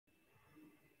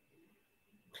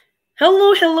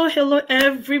Hello, hello, hello,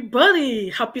 everybody.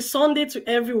 Happy Sunday to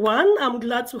everyone. I'm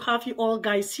glad to have you all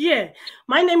guys here.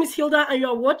 My name is Hilda, and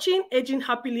you're watching Aging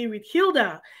Happily with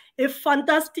Hilda. A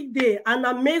fantastic day, an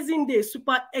amazing day,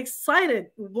 super excited.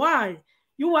 Why?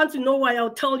 You want to know why?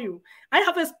 I'll tell you. I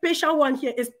have a special one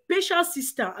here, a special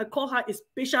sister. I call her a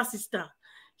special sister.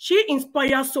 She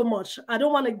inspires so much. I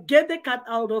don't want to get the cat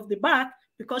out of the bag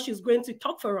because she's going to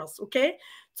talk for us, okay?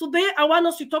 Today, I want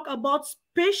us to talk about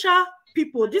special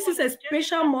people. This is a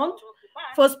special month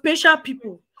for special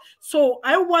people. So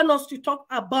I want us to talk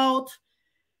about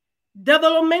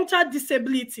developmental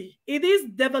disability. It is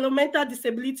Developmental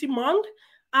Disability Month,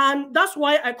 and that's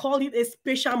why I call it a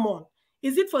special month.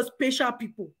 Is it for special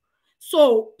people?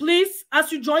 So please,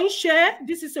 as you join, share.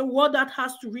 This is a word that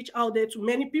has to reach out there to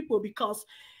many people because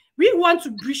we want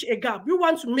to bridge a gap. We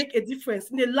want to make a difference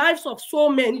in the lives of so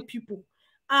many people.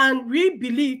 And we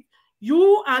believe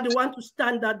you are the one to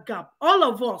stand that gap. All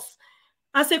of us,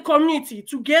 as a community,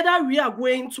 together we are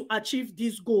going to achieve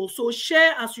this goal. So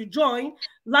share as you join,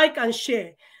 like and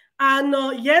share. And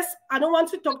yes, I don't want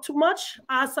to talk too much.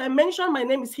 As I mentioned, my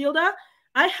name is Hilda.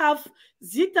 I have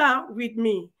Zita with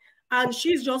me, and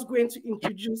she's just going to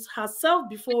introduce herself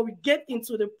before we get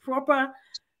into the proper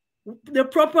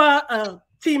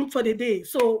theme for the day.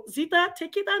 So Zita,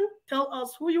 take it and tell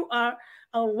us who you are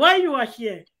and why you are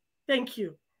here. Thank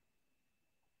you.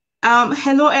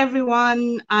 Hello,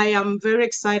 everyone. I am very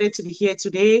excited to be here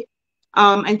today.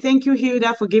 And thank you,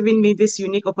 Hilda, for giving me this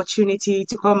unique opportunity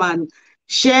to come and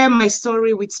share my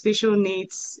story with special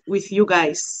needs with you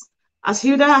guys. As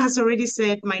Hilda has already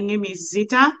said, my name is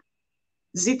Zita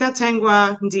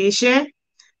Tengwa Ndieshe.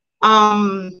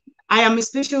 I am a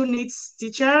special needs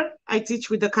teacher. I teach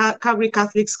with the Calgary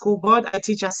Catholic School Board. I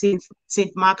teach at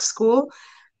St. Mark's School.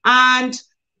 And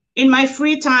in my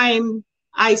free time,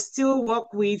 I still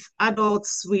work with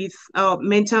adults with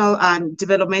mental and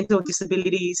developmental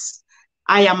disabilities.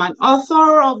 I am an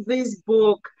author of this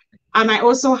book, and I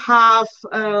also have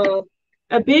a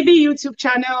baby YouTube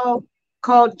channel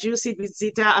called Juice It with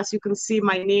Zita. As you can see,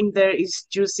 my name there is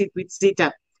Juice It with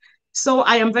Zita. So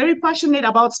I am very passionate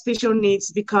about special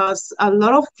needs because a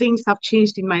lot of things have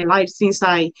changed in my life since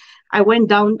I went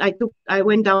down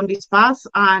this path,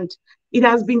 and it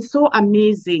has been so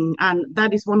amazing. And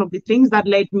that is one of the things that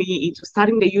led me into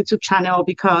starting the YouTube channel,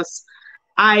 because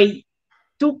I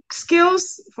took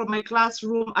skills from my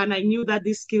classroom and I knew that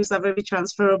these skills are very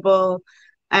transferable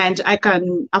and I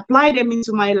can apply them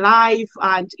into my life.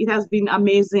 And it has been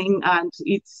amazing, and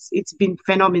it's been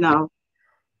phenomenal.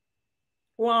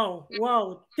 Wow,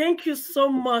 wow. Thank you so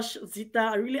much, Zita.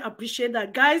 I really appreciate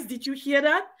that. Guys, did you hear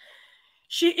that?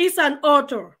 She is an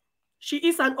author. She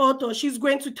is an author. She's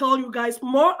going to tell you guys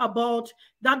more about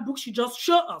that book she just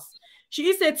showed us. She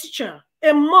is a teacher,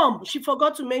 a mom. She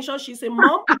forgot to mention she's a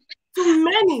mom to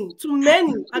many.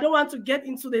 I don't want to get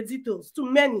into the details. To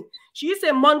many. She is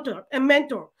a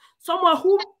mentor, someone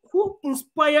who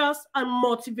inspires and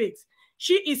motivates.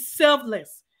 She is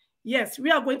selfless. Yes,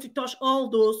 we are going to touch all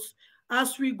those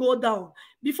as we go down.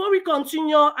 Before we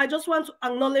continue, I just want to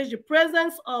acknowledge the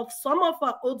presence of some of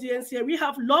our audience here. We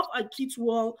have Love at Kids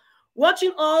World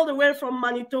watching all the way from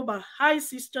Manitoba. Hi,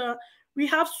 sister. We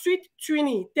have Sweet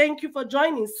Trini. Thank you for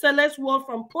joining. Celeste World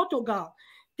from Portugal.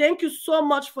 Thank you so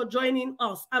much for joining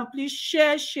us. And please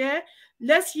share.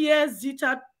 Let's hear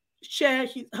Zita share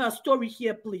her story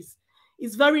here, please.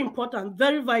 It's very important,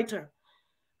 very vital.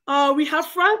 We have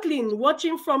Franklin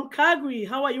watching from Calgary.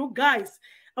 How are you guys?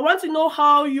 I want to know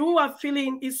how you are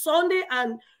feeling. It's Sunday,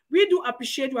 and we do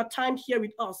appreciate your time here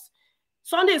with us.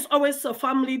 Sunday is always a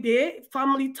family day,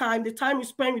 family time, the time you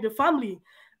spend with the family.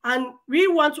 And we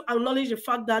want to acknowledge the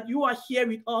fact that you are here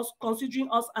with us, considering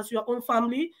us as your own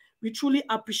family. We truly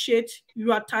appreciate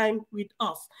your time with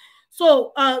us.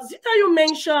 So, Zita, you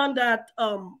mentioned that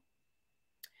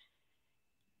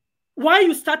why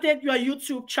you started your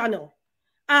YouTube channel,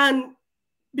 and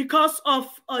because of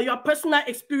your personal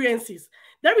experiences.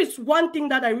 There is one thing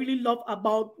that I really love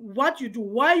about what you do,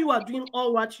 why you are doing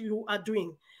all what you are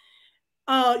doing.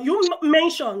 You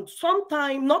mentioned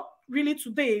sometime, not really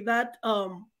today, that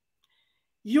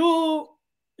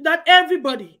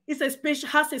everybody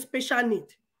has a special need,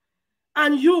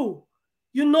 and you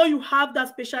know you have that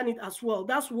special need as well.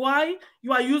 That's why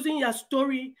you are using your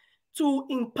story to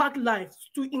impact lives,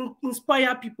 to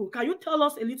inspire people. Can you tell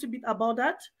us a little bit about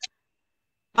that?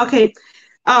 Okay.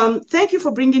 Thank you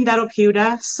for bringing that up,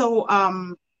 Hilda. So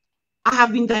I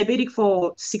have been diabetic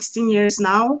for 16 years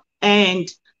now, and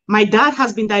my dad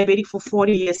has been diabetic for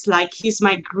 40 years. Like, he's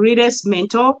my greatest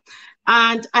mentor.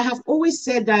 And I have always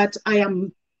said that I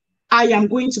am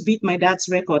going to beat my dad's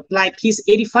record. Like, he's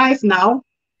 85 now,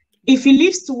 If he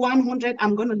lives to 100,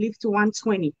 I'm going to live to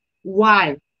 120.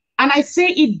 Why? And I say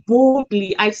it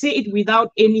boldly. I say it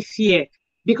without any fear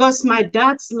because my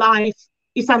dad's life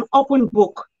is an open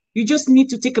book. You just need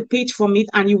to take a page from it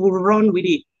and you will run with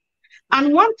it.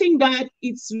 And one thing that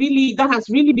has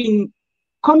really been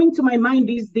coming to my mind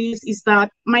these days is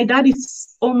that my dad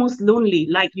is almost lonely.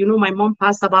 Like, my mom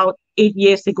passed about 8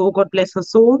 years ago, God bless her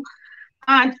soul.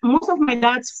 And most of my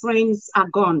dad's friends are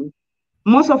gone.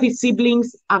 Most of his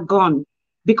siblings are gone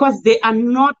because they are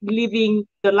not living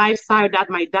the lifestyle that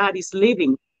my dad is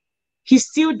living. He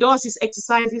still does his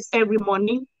exercises every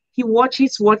morning. He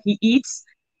watches what he eats.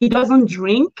 He doesn't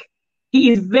drink.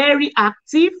 He is very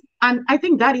active. And I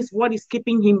think that is what is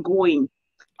keeping him going.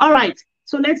 All right.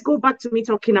 So let's go back to me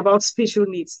talking about special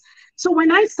needs. So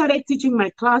when I started teaching my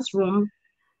classroom,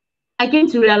 I came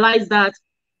to realize that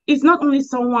it's not only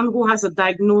someone who has a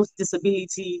diagnosed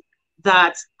disability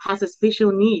that has a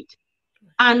special need.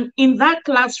 And in that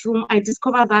classroom, I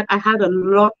discovered that I had a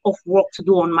lot of work to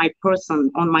do on my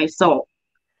person, on myself.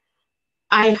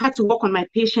 I had to work on my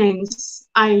patience.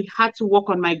 I had to work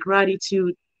on my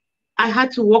gratitude. I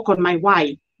had to work on my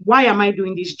why. Why am I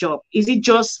doing this job? Is it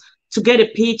just to get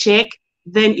a paycheck?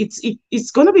 Then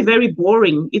it's going to be very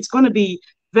boring. It's going to be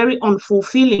very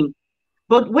unfulfilling.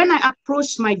 But when I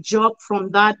approached my job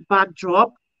from that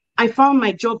backdrop, I found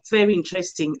my job very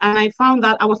interesting. And I found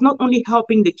that I was not only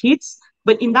helping the kids,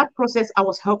 but in that process, I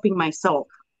was helping myself.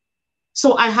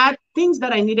 So I had things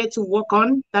that I needed to work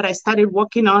on that I started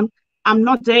working on. I'm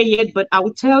not there yet, but I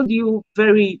will tell you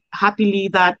very happily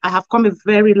that I have come a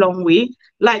very long way.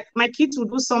 Like my kids will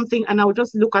do something and I will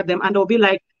just look at them and they'll be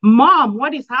like, Mom,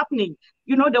 what is happening?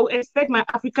 They'll expect my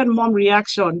African mom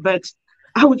reaction, but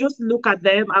I will just look at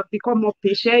them. I've become more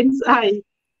patient.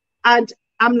 And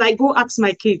I'm like, go ask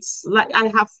my kids. Like I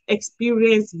have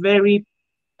experienced very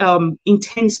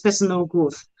intense personal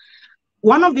growth.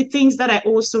 One of the things that I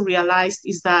also realized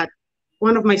is that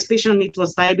one of my special needs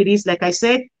was diabetes. Like I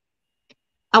said,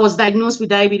 I was diagnosed with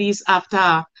diabetes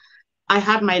after I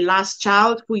had my last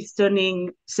child, who is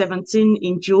turning 17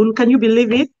 in June. Can you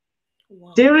believe it?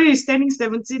 Wow. Daryl is turning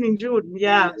 17 in June.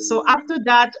 Yeah. So after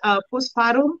that,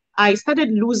 postpartum, I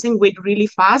started losing weight really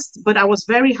fast, but I was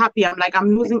very happy.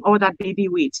 I'm losing all that baby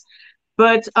weight.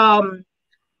 But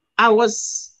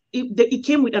it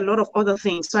came with a lot of other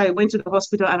things. So I went to the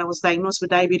hospital and I was diagnosed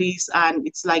with diabetes. And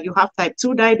it's like you have type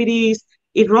 2 diabetes.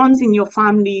 It runs in your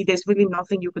family. There's really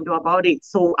nothing you can do about it.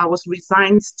 So I was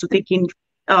resigned to taking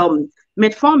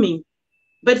metformin.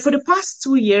 But for the past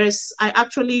 2 years, I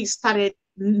actually started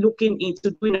looking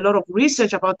into doing a lot of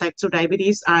research about type 2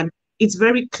 diabetes. And it's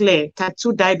very clear type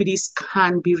 2 diabetes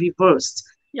can be reversed.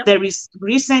 Yep. There is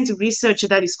recent research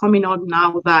that is coming out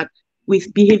now that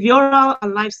with behavioral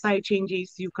and lifestyle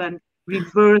changes, you can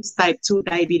reverse type 2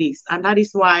 diabetes. And that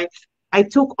is why I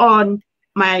took on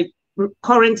my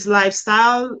current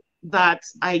lifestyle, that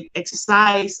I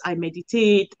exercise, I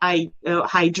meditate, I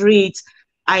hydrate,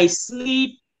 I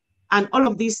sleep, and all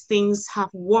of these things have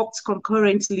worked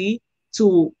concurrently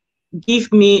to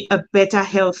give me a better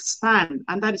health span.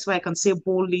 And that is why I can say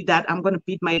boldly that I'm going to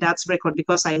beat my dad's record,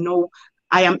 because I know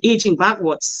I am aging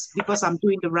backwards because I'm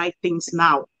doing the right things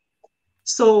now.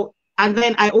 So, and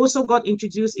then I also got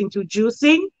introduced into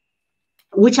juicing,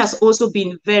 which has also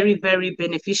been very, very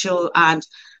beneficial. And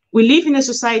we live in a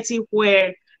society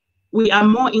where we are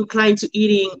more inclined to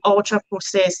eating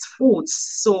ultra-processed foods.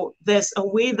 So there's a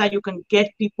way that you can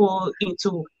get people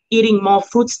into eating more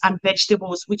fruits and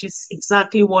vegetables, which is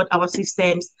exactly what our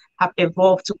systems have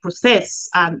evolved to process.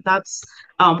 And that's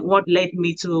what led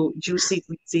me to Juice It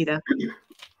with Zita.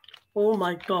 Oh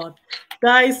my God.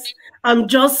 Guys, I'm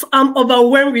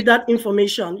overwhelmed with that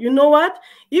information. You know what?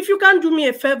 If you can do me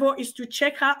a favor, is to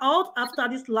check her out after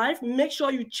this live. Make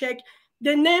sure you check.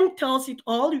 The name tells it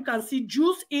all. You can see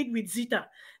Juice It with Zita.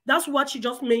 That's what she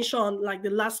just mentioned, like the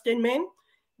last statement,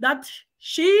 that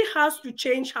she has to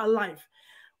change her life.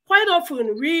 Quite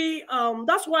often,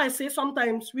 that's why I say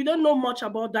sometimes we don't know much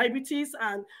about diabetes.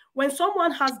 And when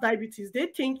someone has diabetes, they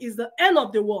think it's the end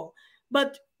of the world.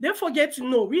 But they forget to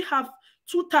know we have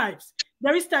two types.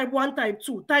 There is type 1, type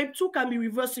 2. Type 2 can be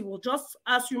reversible, just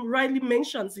as you rightly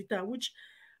mentioned, Zita, which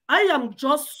I am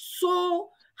just so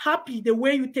happy the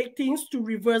way you take things to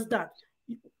reverse that.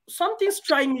 Something's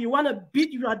trying me. You want to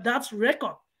beat your dad's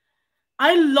record.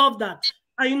 I love that.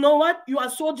 And you know what? You are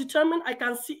so determined. I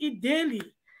can see it daily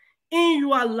in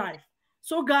your life.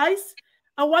 So guys,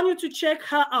 I want you to check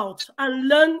her out and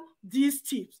learn these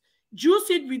tips. Juice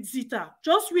It with Zita.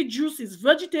 Just with juices,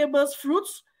 vegetables,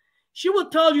 fruits. She will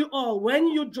tell you all when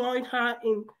you join her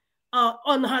in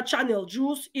on her channel,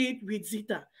 Juice It with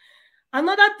Zita.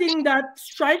 Another thing that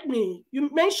strike me, you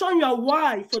mentioned your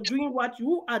why for doing what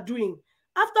you are doing.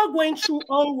 After going through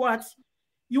all what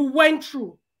you went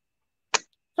through,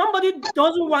 somebody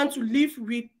doesn't want to live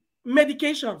with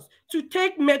medications, to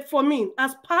take metformin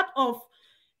as part of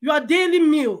your daily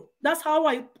meal. That's how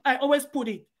I always put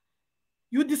it.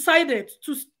 You decided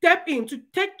to step in, to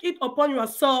take it upon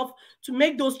yourself to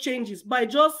make those changes by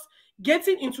just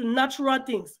getting into natural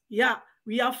things. Yeah,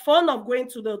 we are fond of going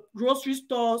to the grocery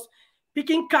stores,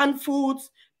 picking canned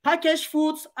foods, packaged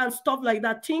foods, and stuff like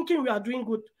that, thinking we are doing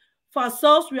good. For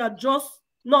ourselves, we are just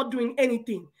not doing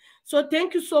anything. So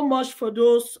thank you so much for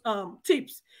those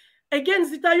tips. Again,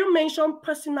 Zita, you mentioned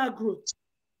personal growth.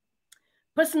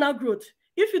 Personal growth.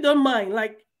 If you don't mind,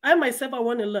 like I myself, I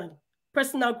want to learn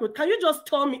personal growth. Can you just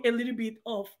tell me a little bit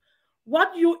of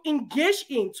what you engage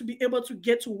in to be able to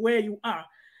get to where you are,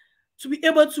 to be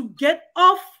able to get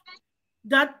off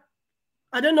that,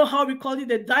 I don't know how we call it,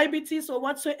 the diabetes or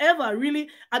whatsoever. Really,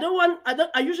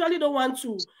 I usually don't want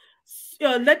to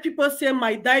let people say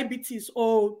my diabetes,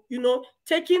 or,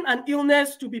 taking an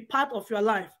illness to be part of your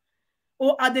life,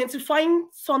 or identifying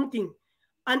something,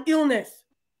 an illness,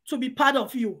 to be part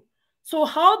of you. So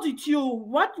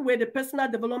what were the personal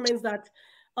developments that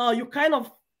you kind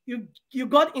of, you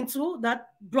got into that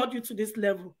brought you to this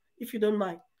level, if you don't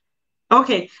mind?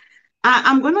 Okay.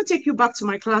 I'm going to take you back to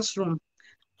my classroom.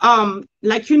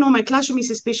 Like, my classroom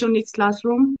is a special needs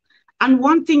classroom. And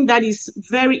one thing that is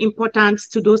very important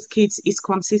to those kids is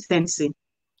consistency.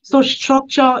 So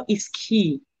structure is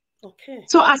key. Okay.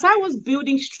 So as I was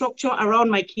building structure around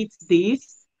my kids'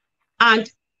 days, and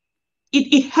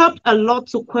it helped a lot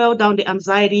to quell down the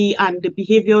anxiety, and the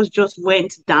behaviors just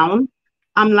went down.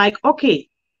 I'm like, okay,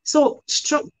 so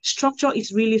structure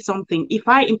is really something. If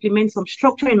I implement some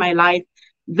structure in my life,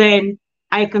 then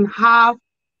I can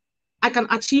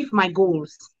achieve my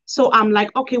goals. So I'm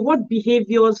like, okay, what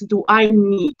behaviors do I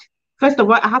need? First of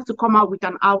all, I have to come out with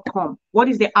an outcome. What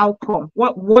is the outcome?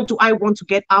 What do I want to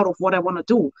get out of what I want to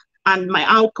do? And my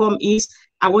outcome is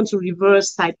I want to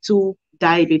reverse type 2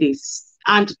 diabetes.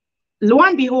 And lo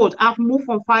and behold, I've moved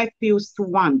from 5 pills to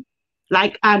 1.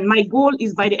 And my goal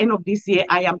is by the end of this year,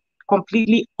 I am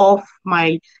completely off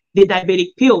the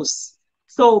diabetic pills.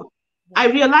 So I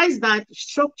realized that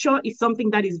structure is something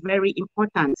that is very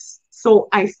important. So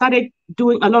I started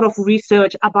doing a lot of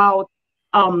research about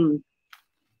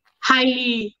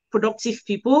highly productive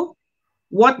people.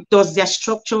 What does their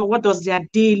structure, what does their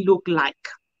day look like?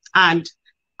 And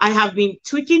I have been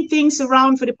tweaking things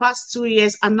around for the past 2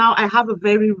 years, and now I have a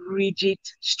very rigid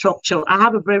structure. I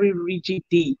have a very rigid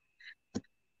day.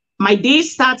 My day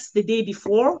starts the day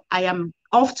before. I am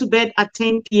off to bed at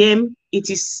 10 p.m.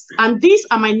 And these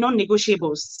are my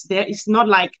non-negotiables. There is not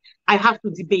like I have to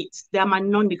debate. They are my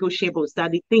non-negotiables. They are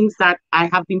the things that I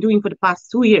have been doing for the past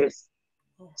 2 years.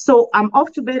 So I'm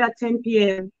off to bed at 10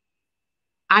 p.m.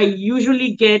 I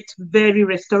usually get very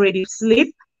restorative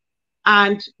sleep.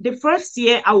 And the first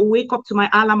year, I will wake up to my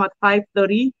alarm at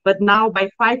 5:30. But now by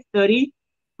 5:30,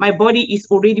 my body is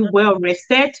already well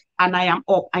rested and I am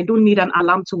up. I don't need an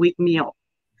alarm to wake me up.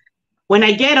 When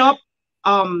I get up,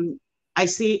 I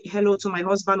say hello to my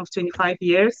husband of 25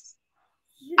 years.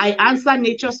 I answer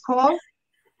nature's call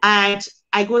and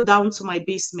I go down to my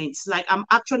basement. Like, I'm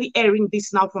actually airing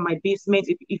this now from my basement.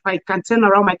 If I can turn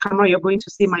around my camera, you're going to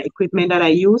see my equipment that I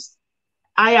use.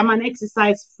 I am an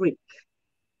exercise freak.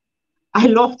 I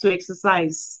love to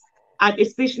exercise, and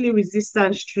especially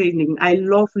resistance training. I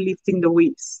love lifting the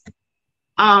weights.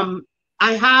 I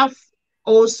have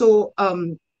also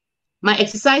my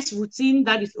exercise routine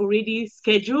that is already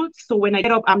scheduled. So when I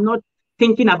get up, I'm not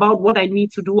thinking about what I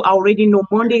need to do. I already know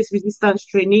Monday is resistance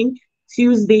training,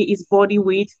 Tuesday is body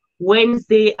weight,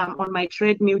 Wednesday I'm on my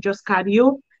treadmill, just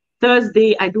cardio.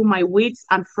 Thursday I do my weights,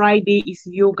 and Friday is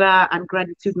yoga and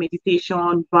gratitude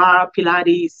meditation, bar,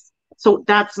 Pilates. So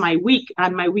that's my week,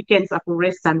 and my weekends are for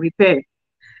rest and repair.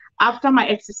 After my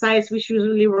exercise, which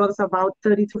usually runs about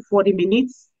 30 to 40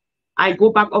 minutes, I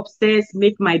go back upstairs,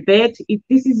 make my bed.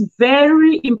 This is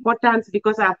very important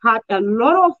because I've had a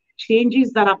lot of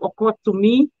changes that have occurred to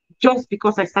me just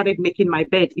because I started making my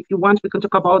bed. If you want, we can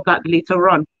talk about that later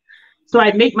on. So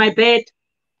I make my bed,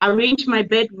 arrange my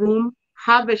bedroom,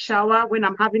 have a shower. When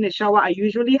I'm having a shower, I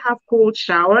usually have cold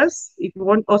showers. If you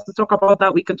want us to talk about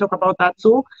that, we can talk about that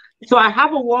too. So I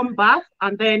have a warm bath,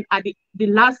 and then at the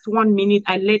last 1 minute,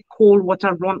 I let cold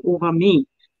water run over me.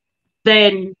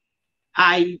 Then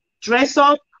I dress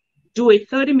up, do a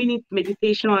 30-minute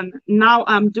meditation. Now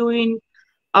I'm doing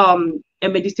a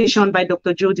meditation by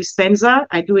Dr. Joe Dispenza.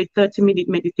 I do a 30-minute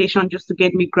meditation just to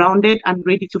get me grounded and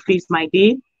ready to face my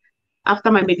day.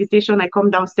 After my meditation, I come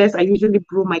downstairs. I usually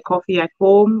brew my coffee at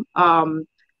home.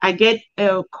 I get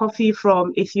coffee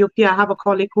from Ethiopia. I have a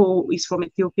colleague who is from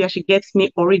Ethiopia. She gets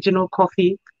me original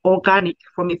coffee, organic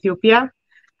from Ethiopia.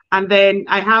 And then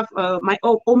I have my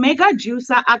Omega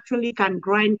juicer actually can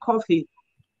grind coffee.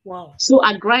 Wow. So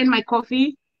I grind my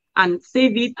coffee and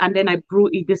save it, and then I brew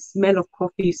it. The smell of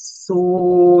coffee is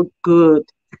so good.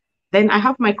 Then I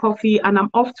have my coffee and I'm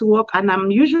off to work, and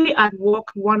I'm usually at work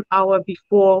 1 hour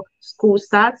before school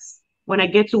starts. When I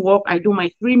get to work, I do my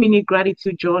 3-minute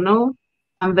gratitude journal,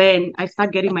 and then I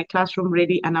start getting my classroom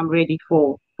ready, and I'm ready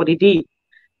for the day.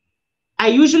 I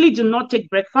usually do not take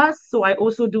breakfast, so I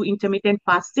also do intermittent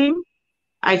fasting.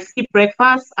 I skip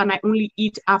breakfast and I only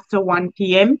eat after 1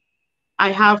 p.m.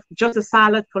 I have just a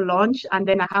salad for lunch, and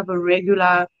then I have a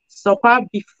regular supper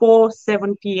before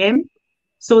 7 p.m.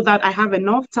 so that I have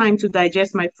enough time to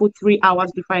digest my food 3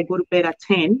 hours before I go to bed at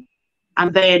 10.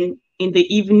 And then in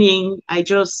the evening, I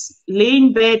just lay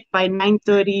in bed by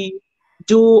 9:30,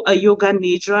 do a yoga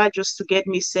nidra just to get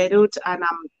me settled, and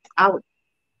I'm out.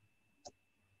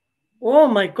 Oh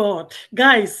my God.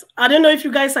 Guys, I don't know if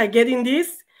you guys are getting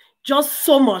this. Just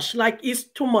so much, like it's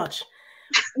too much.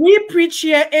 We preach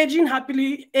here aging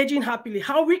happily,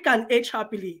 how we can age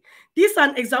happily. This is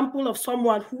an example of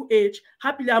someone who aged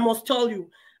happily. I must tell you,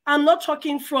 I'm not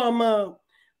talking from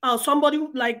somebody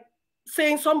like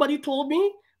saying somebody told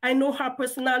me. I know her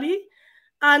personally,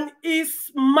 and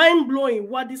it's mind-blowing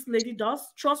what this lady does.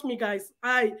 Trust me, guys.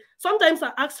 I sometimes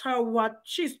I ask her what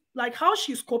she's like, how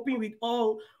she's coping with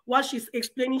all what she's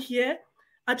explaining here.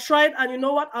 I tried, and you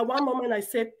know what? At one moment I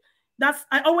said,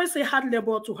 I always say hard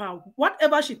labor to her.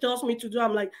 Whatever she tells me to do,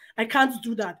 I'm like, I can't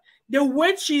do that. The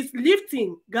weight she's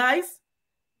lifting, guys,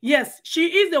 yes, she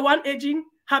is the one aging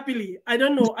happily. I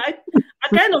don't know. I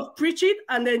kind of preach it,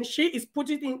 and then she is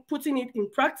putting it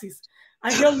in practice.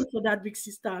 I hail you for that, big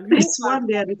sister. It's one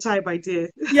day at a time, my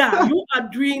dear. Yeah, you are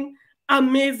doing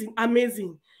amazing,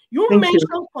 amazing. You Thank mentioned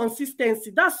you.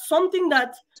 consistency. That's something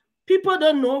that people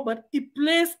don't know, but it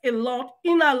plays a lot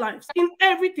in our lives, in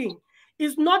everything.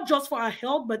 It's not just for our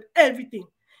health, but everything.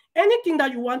 Anything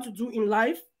that you want to do in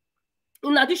life,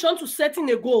 in addition to setting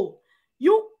a goal,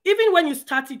 even when you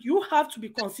start it, you have to be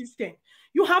consistent.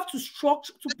 You have to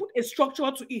put a structure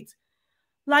to it.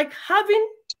 Like having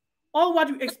all what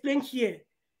you explained here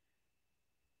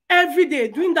every day,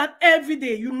 doing that every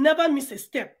day, you never miss a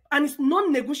step, and it's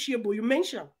non-negotiable. You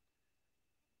mentioned,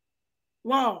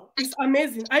 wow, it's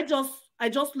amazing. I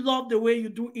just love the way you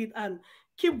do it, and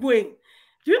keep going.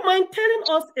 Do you mind telling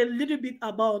us a little bit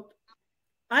about?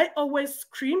 I always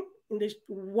scream in the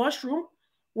washroom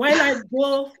when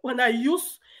I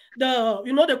use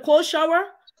the cold shower.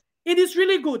 It is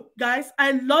really good, guys.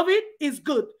 I love it. It's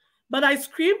good, but I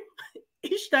scream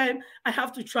each time I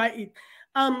have to try it.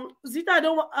 Zita,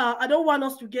 I don't want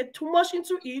us to get too much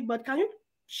into it, but can you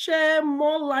share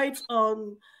more light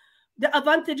on the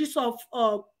advantages of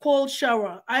cold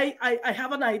shower? I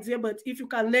have an idea, but if you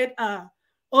can let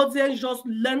audience just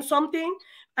learn something,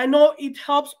 I know it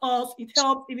helps us. It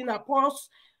helps even our pulse,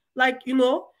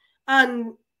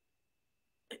 and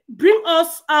bring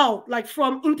us out like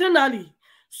from internally.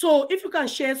 So if you can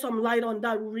share some light on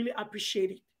that, we really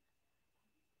appreciate it.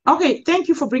 Okay, thank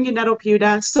you for bringing that up,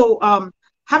 Hilda. So,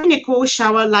 having a cold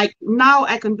shower, like now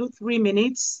I can do 3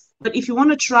 minutes, but if you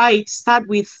want to try it, start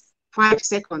with 5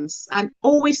 seconds and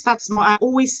always start small. I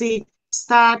always say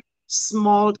start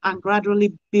small and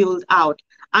gradually build out.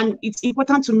 And it's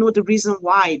important to know the reason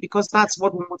why, because that's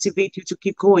what will motivate you to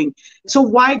keep going. So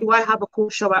why do I have a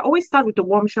cold shower? I always start with a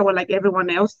warm shower like everyone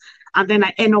else, and then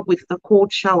I end up with a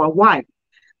cold shower. Why?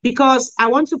 Because I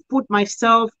want to put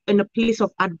myself in a place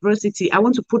of adversity. I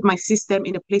want to put my system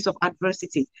in a place of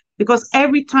adversity. Because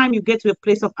every time you get to a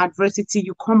place of adversity,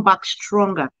 you come back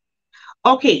stronger.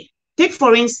 Okay, take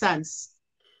for instance,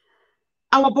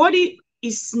 our body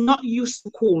is not used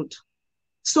to cold.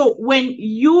 So when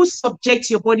you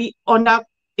subject your body under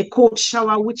a cold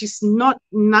shower, which is not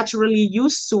naturally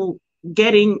used to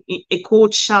getting a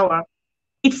cold shower,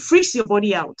 it freaks your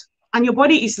body out. And your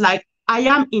body is like, I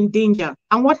am in danger.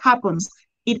 And what happens?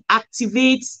 It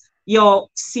activates your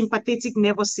sympathetic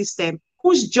nervous system,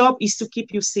 whose job is to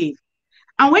keep you safe.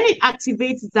 And when it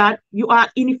activates that, you are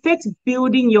in effect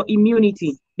building your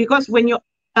immunity, because when your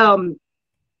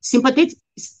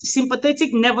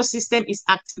sympathetic nervous system is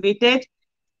activated,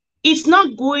 it's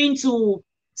not going to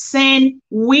send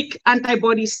weak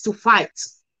antibodies to fight.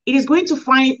 It is going to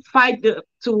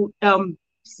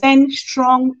send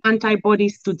strong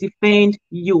antibodies to defend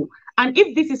you. And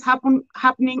if this is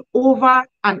happening over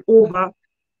and over,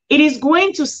 it is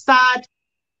going to start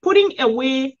putting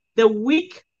away the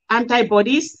weak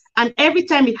antibodies, And every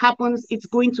time it happens, it's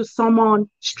going to summon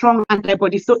strong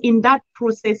antibodies. So in that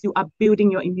process, you are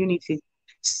building your immunity.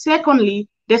 Secondly,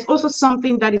 there's also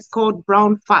something that is called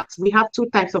brown fats. We have two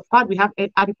types of fat. We have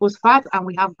adipose fat and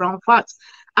we have brown fats.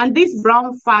 And this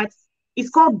brown fat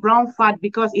is called brown fat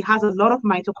because it has a lot of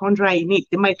mitochondria in it.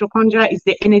 The mitochondria is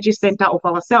the energy center of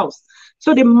our cells.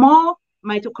 So the more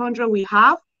mitochondria we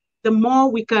have, the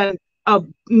more we can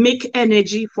make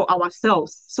energy for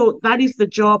ourselves. So that is the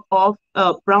job of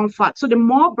brown fat. So the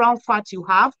more brown fat you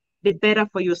have, the better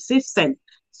for your system.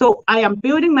 So I am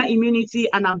building my immunity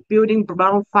and I'm building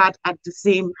brown fat at the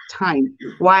same time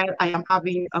while I am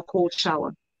having a cold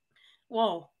shower.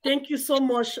 Wow, thank you so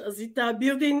much, Zita.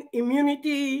 Building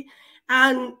immunity,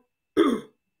 and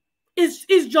it's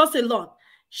just a lot.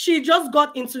 She just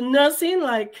got into nursing,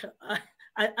 like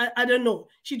I don't know.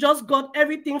 She just got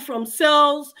everything from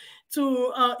cells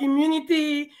to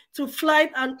immunity to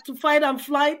fight and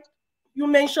flight. You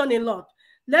mentioned a lot.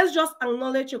 Let's just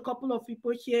acknowledge a couple of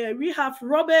people here. We have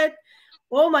Robert.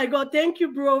 Oh my God, thank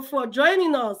you, bro, for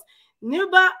joining us.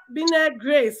 Nuba Binet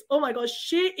Grace. Oh my God,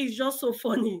 she is just so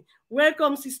funny.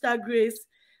 Welcome, Sister Grace.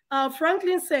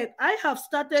 Franklin said, I have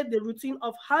started the routine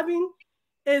of having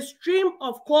a stream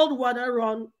of cold water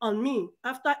run on me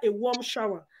after a warm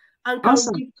shower and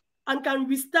can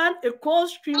withstand a cold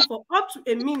stream for up to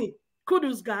a minute.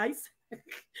 Kudos, guys.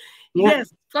 Yeah.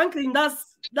 Yes, Franklin,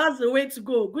 that's the way to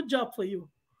go. Good job for you.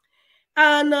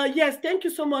 And yes, thank you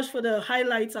so much for the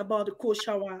highlights about the cold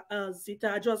shower,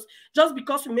 Zita. Just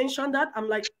because you mentioned that, I'm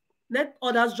like, let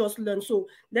others just learn. So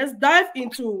let's dive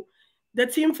into the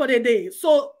theme for the day.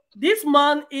 So this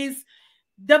month is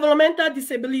Developmental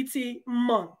Disability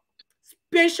Month,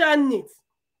 special needs.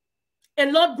 A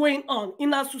lot going on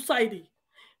in our society.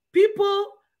 People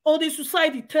or the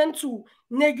society tend to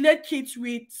neglect kids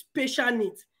with special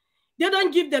needs. They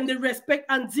don't give them the respect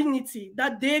and dignity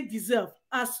that they deserve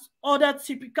as other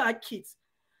typical kids.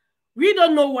 We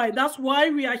don't know why. That's why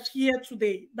we are here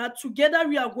today, that together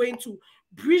we are going to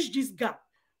bridge this gap.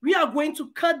 We are going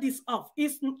to cut this off.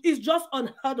 It's just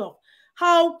unheard of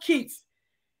how kids,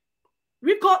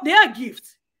 they are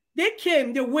gifts. They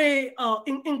came the way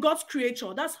in God's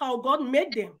creature. That's how God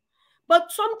made them.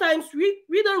 But sometimes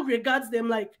we don't regard them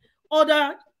like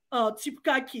other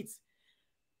typical kids.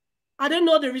 I don't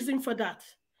know the reason for that.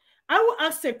 I will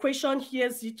ask a question here,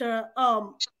 Zita,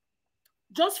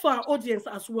 just for our audience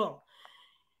as well.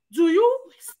 Do you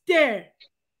stare,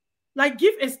 like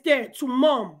give a stare to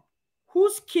mom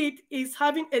whose kid is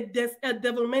having a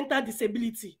developmental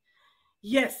disability?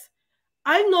 Yes,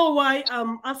 I know why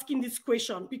I'm asking this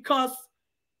question, because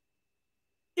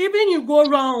even you go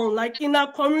around like in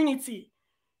our community,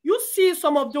 you see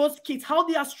some of those kids, how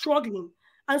they are struggling.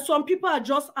 And some people are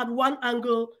just at one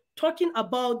angle talking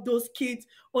about those kids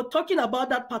or talking about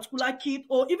that particular kid,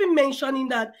 or even mentioning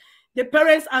that the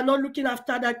parents are not looking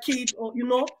after that kid, or, you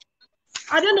know,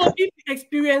 I don't know if you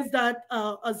experienced that,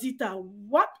 Azita.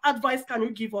 What advice can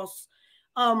you give us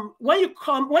when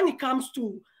it comes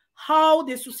to how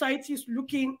the society is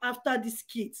looking after these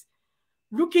kids,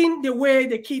 looking the way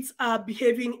the kids are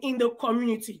behaving in the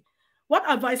community? What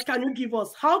advice can you give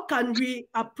us? How can we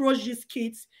approach these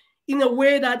kids in a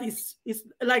way that is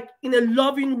like in a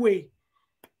loving way?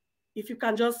 If you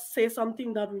can just say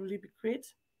something, that would really be great.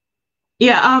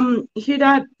 Yeah,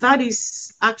 Hilda, that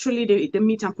is actually the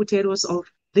meat and potatoes of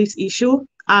this issue.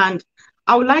 And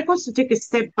I would like us to take a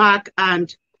step back,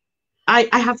 and I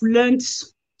have learned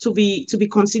to be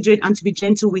considerate and to be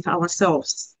gentle with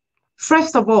ourselves.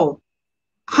 First of all,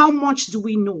 how much do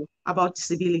we know about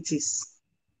disabilities?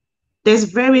 There's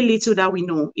very little that we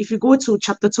know. If you go to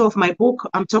chapter 2 of my book,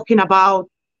 I'm talking about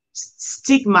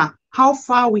stigma, how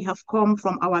far we have come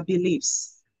from our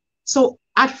beliefs. So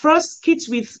at first, kids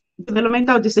with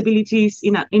developmental disabilities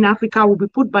in Africa will be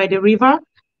put by the river,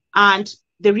 and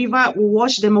the river will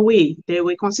wash them away. They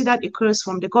were considered a curse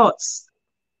from the gods.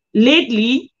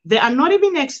 Lately, they are not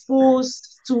even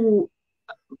exposed to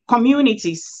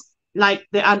communities, like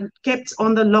they are kept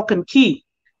under lock and key.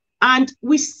 And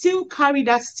we still carry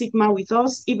that stigma with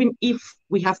us, even if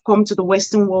we have come to the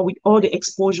Western world with all the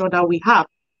exposure that we have.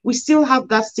 We still have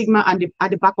that stigma at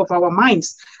the back of our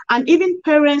minds. And even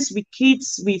parents with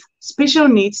kids with special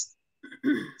needs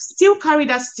still carry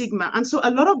that stigma. And so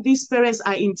a lot of these parents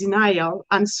are in denial.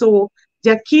 And so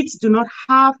their kids do not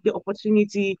have the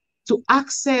opportunity to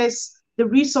access the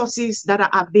resources that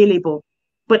are available.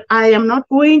 But I am not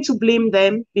going to blame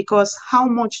them, because how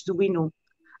much do we know?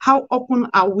 How open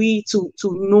are we to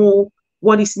know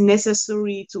what is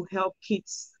necessary to help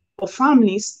kids or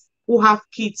families who have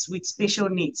kids with special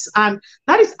needs? And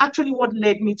that is actually what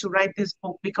led me to write this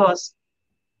book, because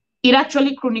It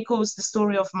actually chronicles the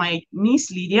story of my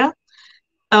niece, Lydia.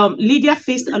 Lydia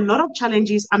faced a lot of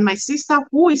challenges, and my sister,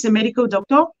 who is a medical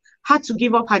doctor, had to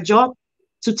give up her job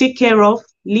to take care of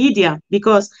Lydia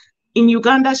because in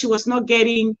Uganda, she was not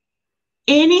getting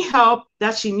any help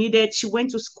that she needed. She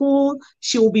went to school.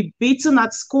 She will be beaten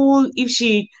at school. If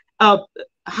she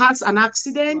has an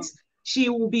accident, she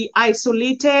will be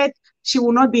isolated. She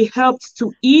will not be helped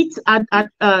to eat at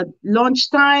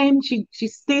lunchtime. She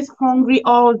stays hungry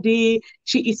all day.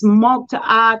 She is mocked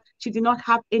at. She did not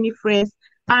have any friends.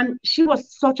 And she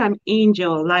was such an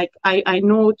angel. Like I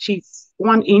know she's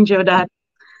one angel that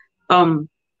um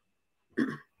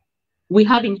we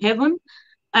have in heaven.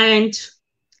 And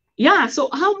yeah, so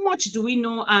how much do we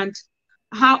know, and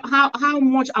how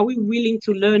much are we willing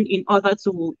to learn in order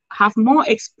to have more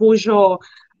exposure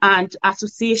and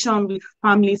association with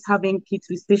families having kids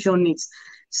with special needs?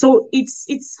 So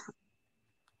it's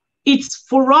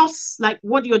for us, like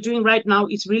what you're doing right now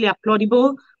is really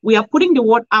applaudable. We are putting the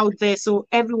word out there so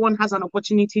everyone has an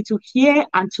opportunity to hear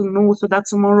and to know, so that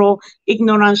tomorrow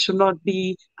ignorance should not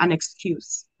be an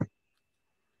excuse.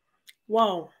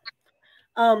 Wow.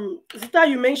 Zita,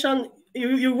 you mentioned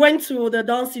you went to the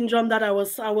Down syndrome that I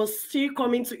was still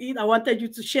coming to it. I wanted you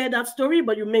to share that story,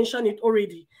 but you mentioned it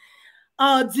already.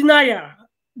 Dinaya,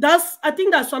 I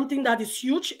think that's something that is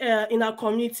huge in our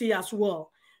community as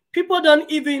well. People don't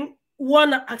even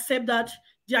want to accept that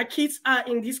their kids are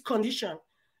in this condition.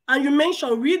 And you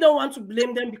mentioned we don't want to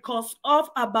blame them because of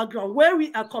our background, where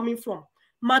we are coming from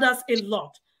matters a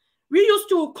lot. We used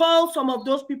to call some of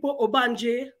those people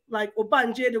Obanje, like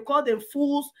Obanje, they call them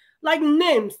fools, like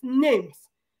names.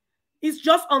 It's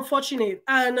just unfortunate.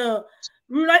 And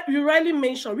you rightly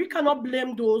mentioned, we cannot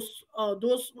blame those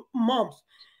moms.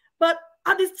 But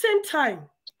at the same time,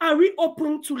 are we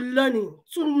open to learning,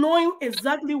 to knowing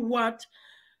exactly what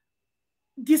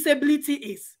disability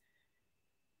is,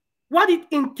 what it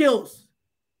entails?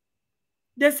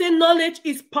 They say knowledge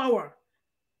is power.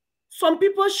 Some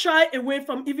people shy away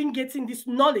from even getting this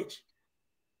knowledge.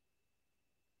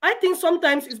 I think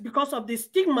sometimes it's because of the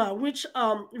stigma, which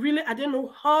really, I don't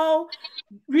know how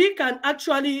we can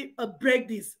actually break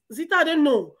this. Zita, I don't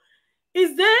know.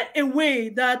 Is there a way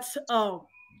that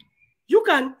you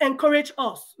can encourage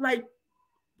us? Like,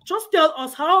 just tell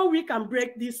us how we can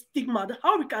break this stigma,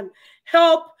 how we can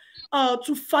help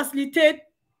to facilitate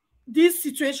this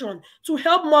situation, to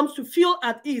help moms to feel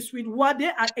at ease with what they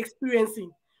are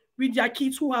experiencing with their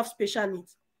kids who have special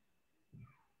needs.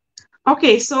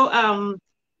 Okay, so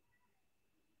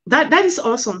that is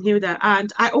awesome, Hilda.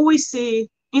 And I always say,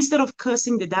 instead of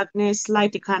cursing the darkness,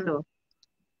 light the candle.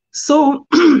 So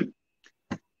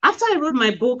after I wrote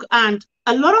my book, and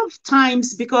a lot of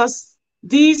times, because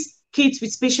these kids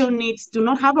with special needs do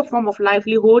not have a form of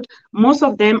livelihood, most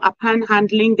of them are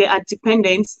panhandling, they are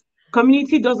dependents,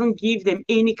 community doesn't give them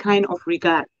any kind of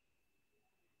regard.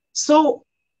 So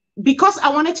because I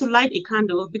wanted to light a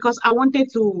candle, because I wanted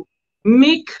to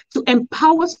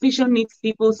empower special needs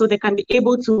people so they can be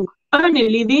able to earn a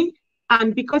living,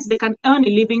 and because they can earn a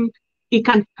living, it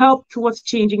can help towards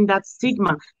changing that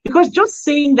stigma. Because just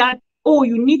saying that, oh,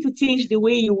 you need to change the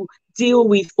way you deal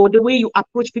with or the way you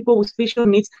approach people with special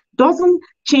needs doesn't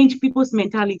change people's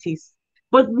mentalities.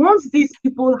 But once these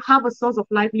people have a source of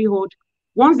livelihood,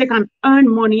 once they can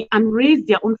earn money and raise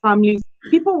their own families,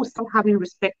 people will start having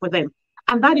respect for them.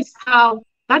 And that is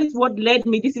what led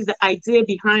me. This is the idea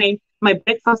behind my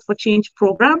Breakfast for Change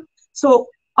program. So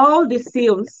all the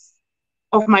sales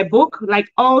of my book, like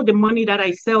all the money that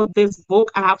I sell this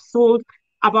book, I have sold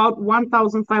about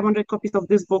 1,500 copies of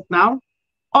this book now.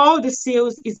 All the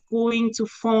sales is going to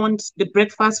fund the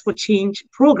Breakfast for Change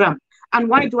program. And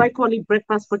why do I call it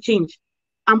Breakfast for Change?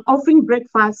 I'm offering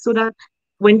breakfast so that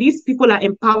when these people are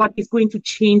empowered, it's going to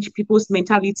change people's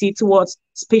mentality towards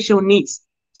special needs.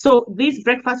 So this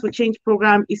Breakfast for Change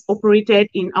program is operated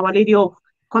in Our Lady of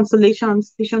Consolation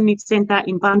Special Needs Center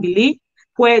in Bambili,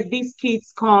 where these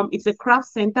kids come. It's a craft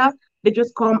center. They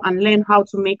just come and learn how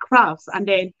to make crafts. And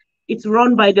then it's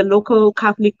run by the local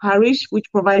Catholic parish,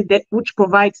 which provides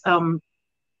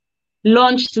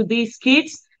lunch to these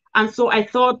kids. And so I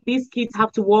thought these kids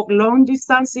have to walk long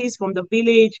distances from the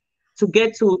village to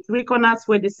get to Three Corners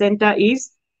where the center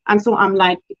is. And so I'm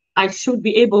like, I should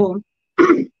be able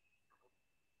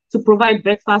to provide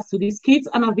breakfast to these kids.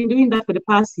 And I've been doing that for the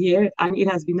past year, and it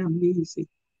has been amazing.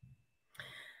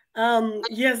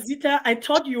 Yes, Zita, I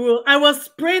thought you will. I was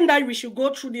praying that we should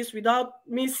go through this without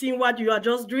me seeing what you are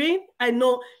just doing. I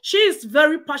know she is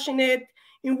very passionate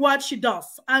in what she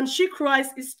does, and she cries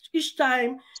each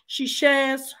time she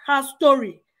shares her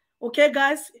story. Okay,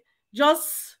 guys,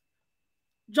 just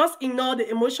ignore the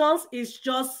emotions. It's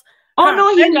just Oh no,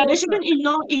 I Hilda, know they her. shouldn't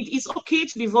ignore it. It's okay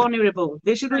to be vulnerable.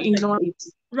 They shouldn't Perfect. ignore it.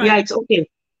 Yeah, Right. it's okay.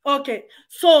 Okay.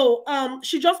 So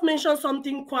she just mentioned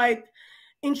something quite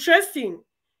interesting.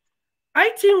 I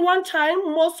think one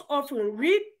time, most often,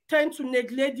 we tend to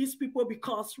neglect these people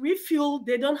because we feel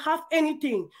they don't have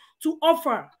anything to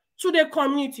offer to their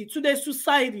community, to their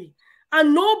society,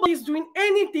 and nobody is doing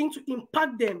anything to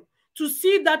impact them, to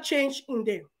see that change in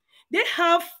them. They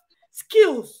have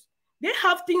skills, they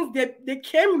have things that they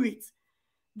came with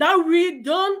that we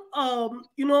don't,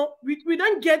 we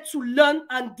don't get to learn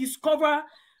and discover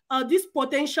these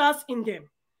potentials in them.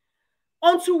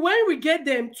 Until when we get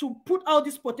them to put out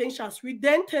these potentials, we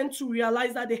then tend to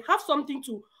realize that they have something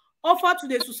to offer to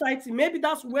the society. Maybe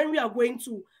that's when we are going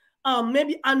to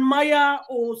maybe admire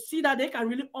or see that they can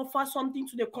really offer something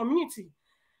to the community.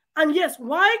 And yes,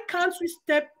 why can't we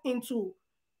step into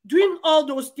doing all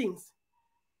those things?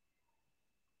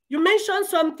 You mentioned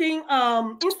something,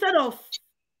 instead of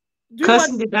doing what,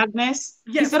 Cursing the darkness.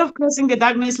 yes, Instead of cursing the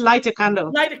darkness, light a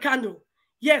candle. light a candle.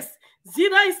 Yes,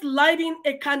 Zita is lighting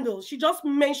a candle. She just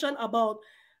mentioned about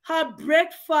her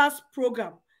breakfast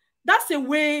program. That's a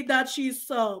way that she's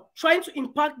trying to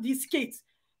impact these kids,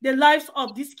 the lives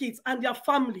of these kids and their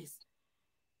families.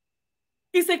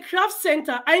 It's a craft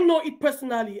center. I know it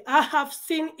personally. I have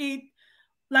seen it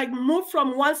like move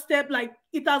from one step, like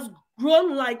it has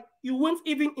grown like you won't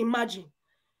even imagine.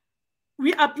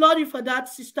 We applaud you for that,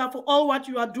 sister, for all what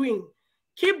you are doing.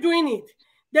 Keep doing it.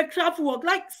 The craft work,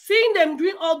 like seeing them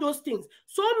doing all those things.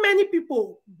 So many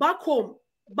people back home,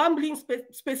 Bambling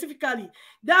specifically,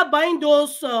 they are buying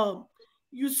those.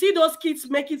 You see those kids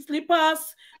making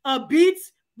slippers,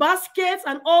 beads, baskets,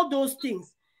 and all those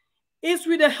things. It's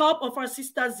with the help of our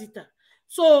sister Zita.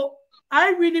 So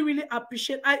I really, really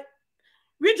appreciate.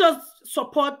 We just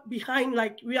support behind,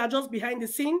 like we are just behind the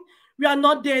scene. We are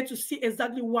not there to see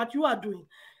exactly what you are doing.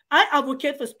 I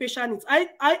advocate for special needs.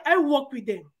 I work with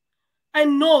them. I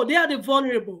know they are the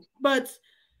vulnerable, but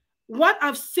what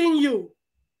I've seen you,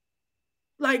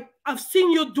 like I've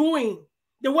seen you doing,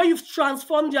 the way you've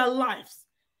transformed their lives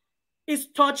is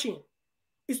touching.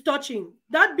 It's touching.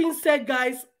 That being said,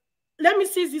 guys, let me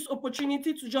seize this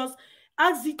opportunity to just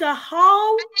ask Zita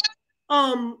how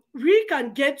we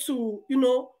can get to,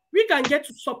 we can get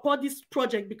to support this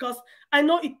project, because I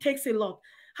know it takes a lot.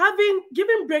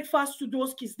 Giving breakfast to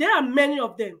those kids, there are many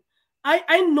of them.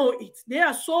 I know it. There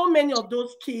are so many of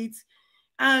those kids,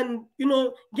 and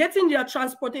getting their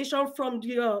transportation from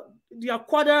their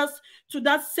quarters to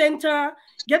that center,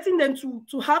 getting them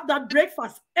to have that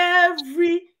breakfast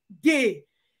every day.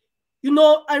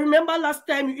 I remember last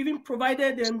time you even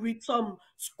provided them with some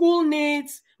school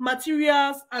needs,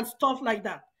 materials, and stuff like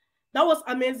that. That was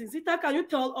amazing. Zita, can you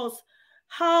tell us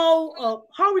how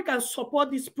we can support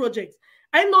this project?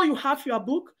 I know you have your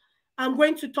book. I'm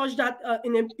going to touch that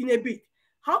in a bit.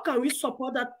 How can we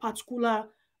support that particular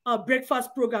breakfast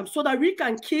program so that we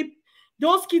can keep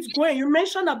those kids going? You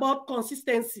mentioned about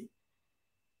consistency.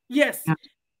 Yes, Yeah.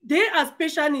 they are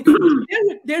special needs.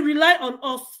 They rely on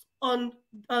us on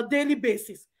a daily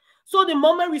basis. So the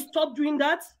moment we stop doing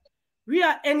that, we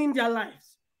are ending their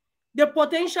lives. The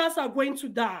potentials are going to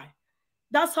die.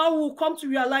 That's how we'll come to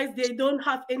realize they don't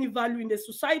have any value in the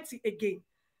society again.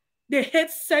 The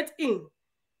hate set in.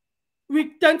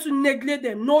 We tend to neglect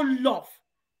them, no love.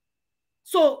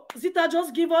 So Zita,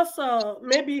 just give us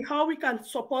maybe how we can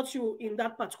support you in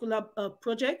that particular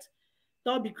project.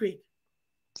 That would be great.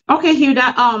 Okay,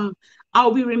 Hilda.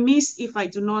 I'll be remiss if I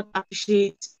do not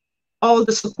appreciate all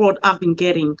the support I've been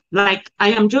getting. Like, I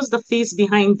am just the face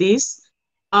behind this.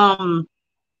 Um,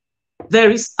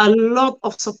 there is a lot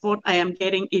of support I am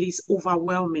getting. It is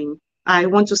overwhelming. I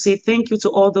want to say thank you to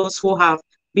all those who have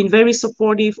been very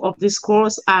supportive of this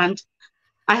course. And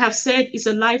I have said it's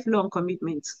a lifelong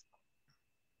commitment.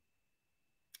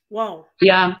 Wow.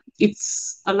 Yeah,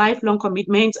 it's a lifelong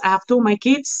commitment. I have told my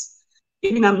kids,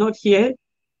 even I'm not here,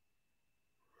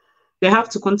 they have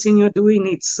to continue doing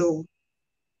it. So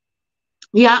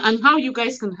yeah, and how you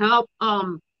guys can help,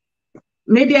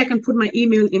 maybe I can put my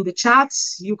email in the chat.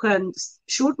 You can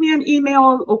shoot me an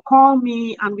email or call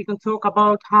me and we can talk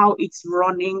about how it's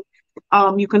running.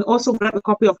 You can also grab a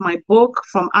copy of my book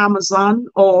from Amazon,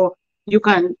 or you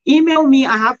can email me.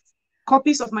 I have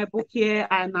copies of my book here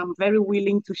and I'm very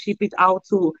willing to ship it out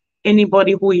to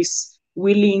anybody who is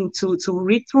willing to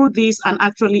read through this and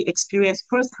actually experience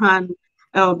firsthand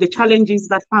the challenges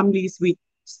that families with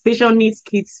special needs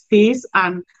kids face,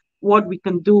 and what we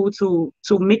can do to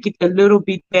make it a little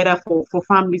bit better for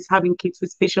families having kids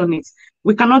with special needs.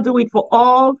 We cannot do it for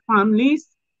all families,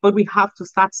 but we have to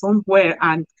start somewhere,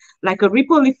 and like a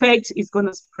ripple effect is going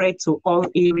to spread to all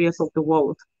areas of the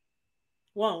world.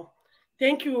 Wow.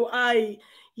 Thank you.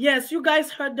 Yes, you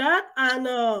guys heard that, and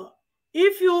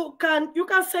if you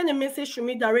can send a message to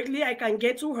me directly. I can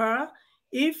get to her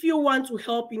if you want to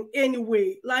help in any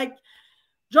way. Like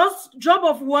just drop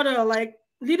of water, like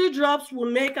little drops will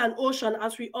make an ocean,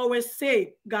 as we always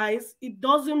say, guys. It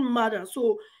doesn't matter.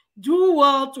 So do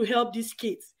well to help these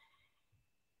kids.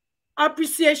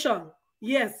 Appreciation.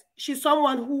 Yes, she's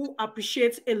someone who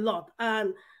appreciates a lot,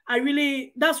 and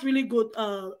that's really good.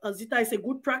 Zita, is a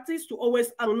good practice to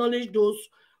always acknowledge those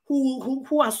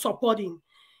who are supporting.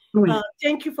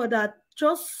 Thank you for that.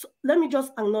 Just let me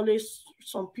just acknowledge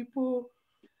some people.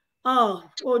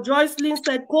 Joyce Lynn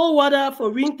said cold water for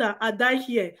winter. I die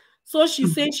here. So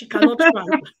she's saying she cannot try.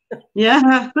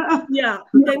 Yeah. Yeah.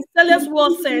 Then Celeste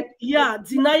Wall said, yeah,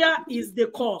 denial is the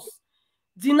cause.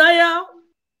 Denial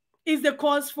is the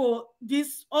cause for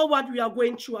this, all what we are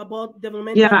going through about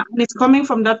developmental. Yeah, and it's coming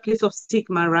from that place of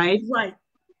stigma, right? Right.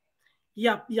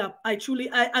 Yep.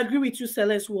 I agree with you,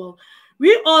 Celeste Wall.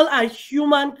 We all are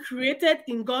human, created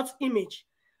in God's image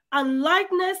and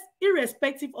likeness,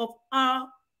 irrespective of our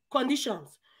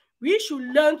conditions. We should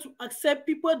learn to accept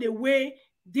people the way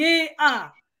they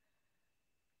are.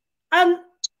 And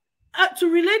to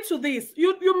relate to this,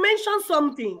 you mentioned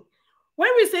something. When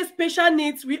we say special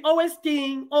needs, we always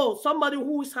think, oh, somebody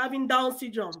who is having Down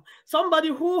syndrome, somebody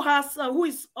who has who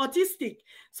is autistic,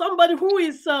 somebody who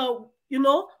is all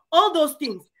those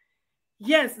things.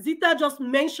 Yes, Zita just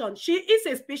mentioned she is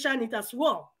a special need as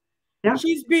well. Yeah.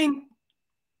 She's been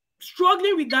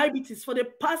struggling with diabetes for the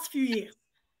past few years.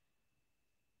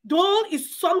 Though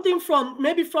it's something from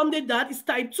maybe from the dad, is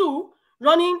type 2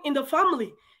 running in the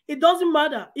family. It doesn't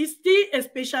matter. It's still a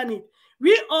special need.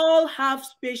 We all have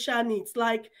special needs.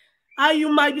 Like you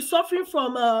might be suffering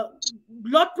from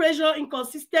blood pressure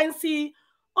inconsistency,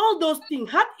 all those things,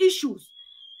 heart issues.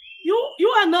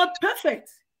 You are not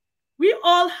perfect. We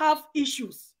all have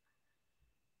issues.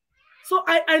 So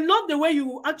I love the way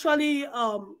you actually,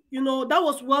 that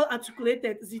was well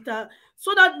articulated, Zita,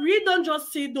 so that we don't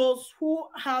just see those who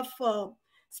have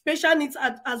special needs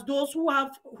as those who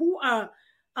are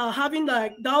having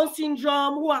like Down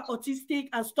syndrome, who are autistic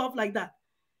and stuff like that.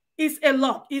 It's a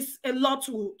lot. It's a lot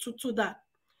to that.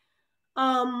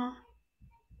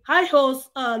 Hi, host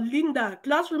Linda.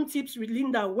 Classroom tips with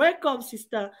Linda. Welcome,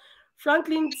 sister.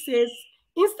 Franklin says,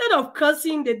 instead of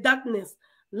cursing the darkness,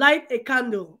 light a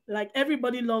candle. Like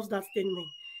everybody loves that statement.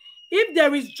 If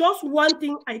there is just one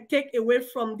thing I take away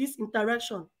from this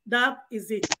interaction, that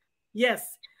is it.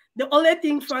 Yes. The only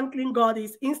thing Franklin got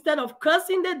is instead of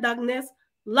cursing the darkness,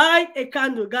 light a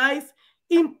candle. Guys,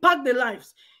 impact the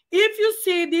lives. If you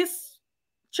see this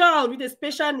child with a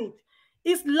special need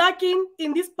is lacking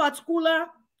in this particular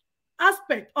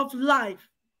aspect of life,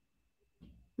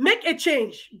 make a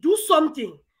change, do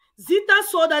something. Zita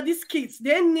saw that these kids,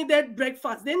 they needed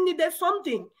breakfast, they needed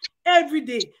something every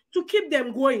day to keep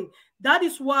them going. That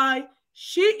is why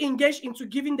she engaged into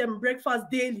giving them breakfast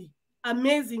daily.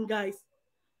 Amazing, guys.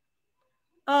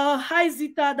 Hi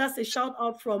Zita, that's a shout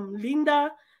out from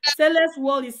Linda. Celeste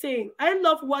Wall is saying, I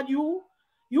love what you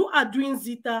are doing,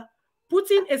 Zita.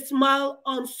 Putting a smile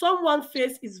on someone's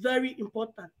face is very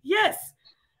important. Yes.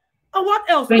 And what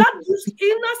else? That gives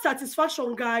inner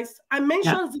satisfaction, guys. I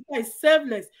mentioned Zita is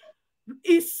selfless.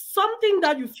 It's something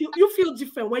that you feel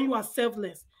different when you are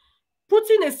selfless.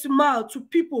 Putting a smile to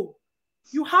people,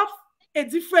 you have a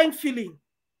different feeling.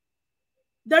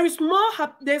 There's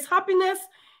happiness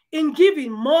in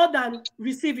giving more than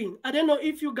receiving. I don't know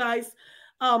if you guys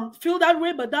feel that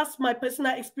way, but that's my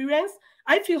personal experience.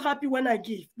 I feel happy when I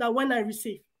give than when I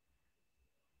receive.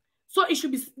 So it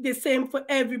should be the same for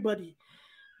everybody.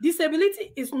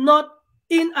 Disability is not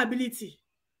inability.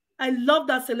 I love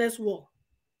that Celeste Wall.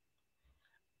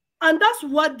 And that's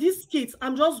what these kids,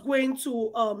 I'm just going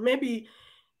to maybe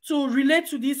to relate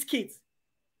to these kids.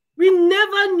 We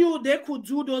never knew they could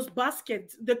do those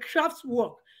baskets, the crafts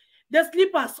work, the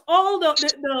slippers, all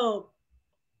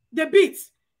the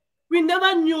beats. We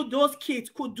never knew those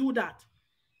kids could do that.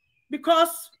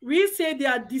 Because we say they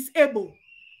are disabled.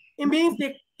 It means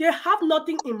they have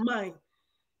nothing in mind.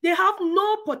 They have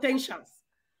no potentials.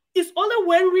 It's only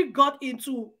when we got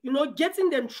into,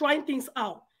 getting them trying things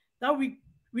out that we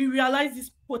realize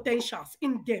these potentials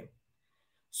in them.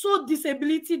 So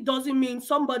disability doesn't mean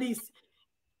somebody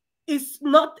is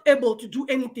not able to do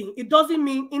anything. It doesn't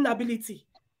mean inability,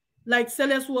 like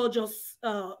Celeste Wall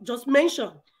just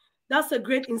mentioned. That's a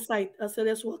great insight,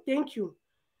 Celeste Wall. Thank you.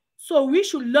 So we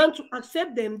should learn to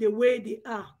accept them the way they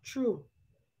are. True.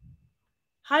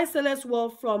 Hi, Celeste Wall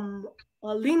from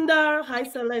Linda. Hi,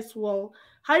 Celeste Wall.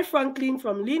 Hi, Franklin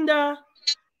from Linda.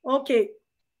 Okay.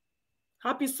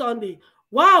 Happy Sunday.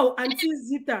 Wow, Auntie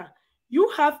Zita, You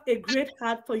have a great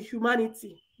heart for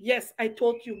humanity. Yes, I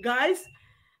told you guys,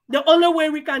 the only way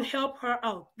we can help her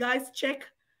out, guys, check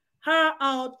her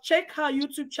out, check her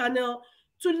YouTube channel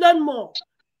to learn more.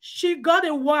 She got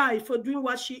a why for doing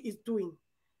what she is doing.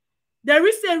 There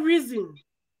is a reason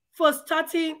for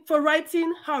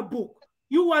writing her book.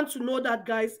 You want to know that,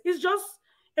 guys. It's just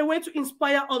a way to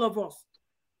inspire all of us.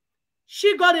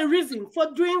 She got a reason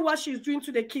for doing what she's doing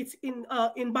to the kids in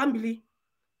Bambili.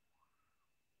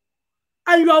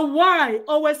 And your why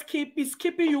always is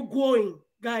keeping you going,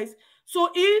 guys. So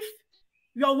if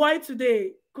your why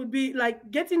today could be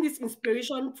like getting this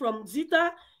inspiration from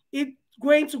Zita, it's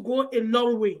going to go a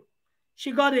long way.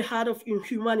 She got a heart of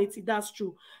humanity. That's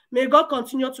true. May God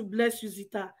continue to bless you,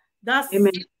 Zita. That's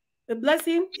Amen. a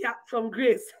blessing, yeah, from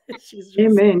Grace. She's just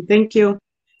Amen. Thank you.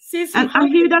 sis. And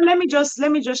Hilda, let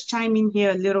me just chime in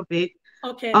here a little bit.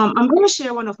 Okay. I'm going to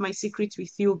share one of my secrets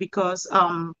with you because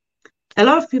a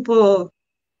lot of people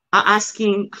are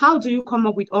asking, how do you come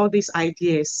up with all these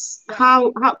ideas? Yeah.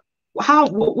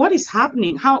 What is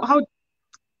happening? Why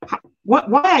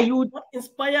are you? What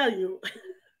inspire you?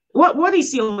 What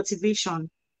is your motivation?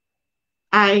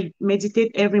 I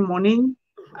meditate every morning.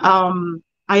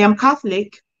 I am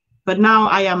Catholic, but now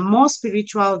I am more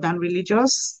spiritual than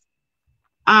religious.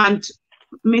 And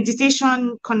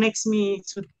meditation connects me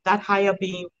to that higher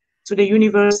being, to the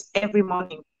universe every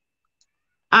morning.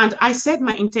 And I set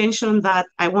my intention that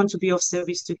I want to be of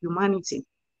service to humanity.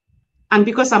 And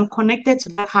because I'm connected to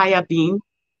that higher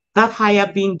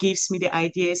being gives me the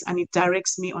ideas and it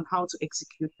directs me on how to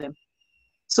execute them.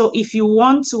 So if you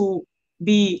want to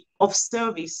be of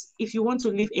service, if you want to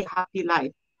live a happy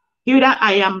life, Hilda,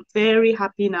 I am very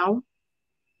happy now.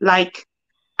 Like,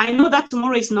 I know that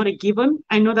tomorrow is not a given.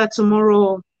 I know that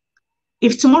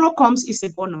if tomorrow comes, it's a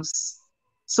bonus.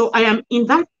 So I am in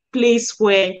that place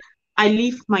where I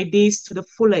live my days to the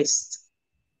fullest.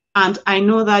 And I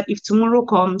know that if tomorrow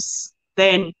comes,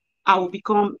 then I will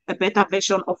become a better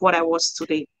version of what I was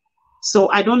today. So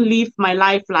I don't live my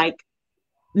life like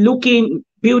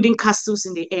building castles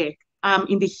in the air. I'm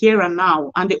in the here and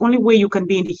now. And the only way you can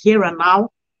be in the here and now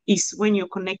is when you're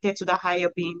connected to the higher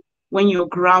being, when you're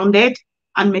grounded.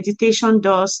 And meditation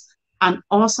does an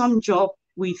awesome job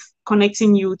with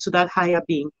connecting you to that higher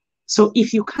being. So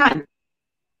if you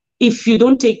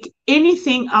don't take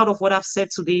anything out of what I've said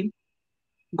today,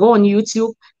 go on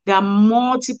YouTube. There are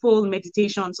multiple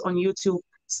meditations on YouTube.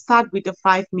 Start with a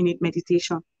 5-minute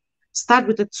meditation. Start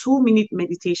with a 2-minute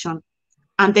meditation.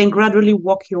 And then gradually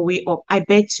walk your way up. I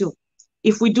bet you,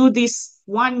 if we do this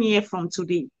 1 year from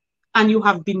today, and you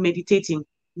have been meditating,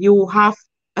 you will have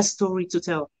a story to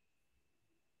tell.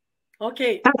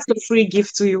 Okay. That's the free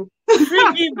gift to you.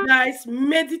 Free gift, guys.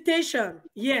 Meditation.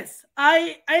 Yes.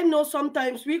 I know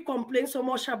sometimes we complain so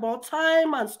much about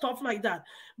time and stuff like that.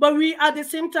 But at the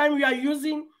same time, we are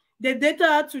using the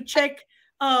data to check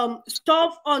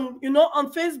stuff on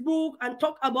Facebook and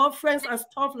talk about friends and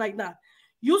stuff like that.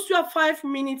 Use your 5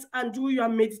 minutes and do your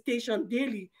meditation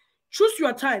daily. Choose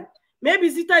your time. Maybe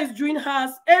Zita is doing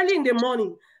hers early in the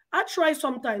morning. I try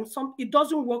sometimes. It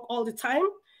doesn't work all the time.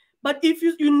 But if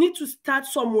you need to start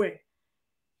somewhere,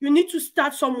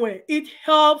 it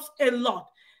helps a lot.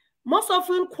 Most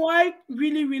often quite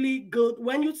really, really good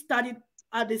when you start it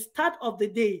at the start of the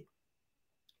day.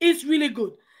 It's really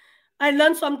good. I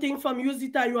learned something from you,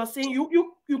 Zita. You are saying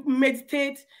you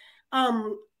meditate.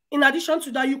 In addition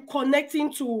to that, you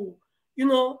connecting to,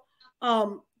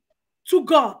 to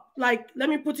God. Like, let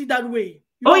me put it that way.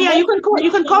 You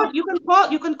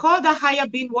can call the higher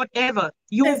being whatever.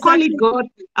 You will call it God.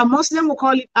 A Muslim will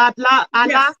call it Allah.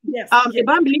 Yes. A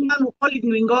Bambili man will call it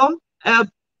Nwingom. A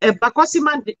Bakosi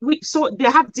man. So they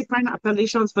have different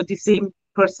appellations for the same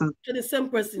person. To the same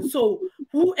person. So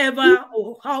whoever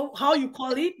or how you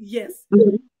call it, yes,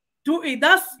 do it.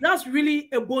 That's really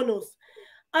a bonus.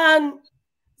 And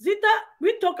Zita,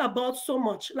 we talk about so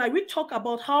much. Like, we talk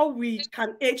about how we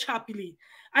can age happily.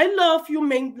 I love you,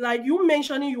 you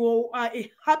mentioning you are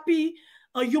a happy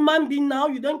human being now.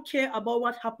 You don't care about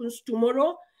what happens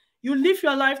tomorrow. You live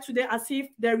your life today as if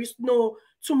there is no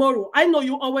tomorrow. I know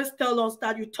you always tell us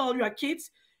that. You tell your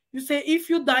kids, you say, if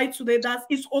you die today,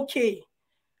 it's okay.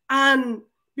 And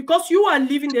because you are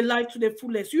living the life to the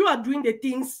fullest, you are doing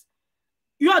things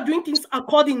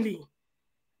accordingly.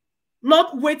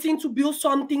 Not waiting to build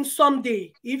something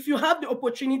someday. If you have the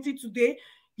opportunity today,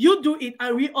 you do it,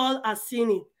 and we all are seeing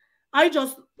it. I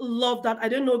just love that. I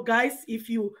don't know, guys, if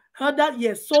you heard that.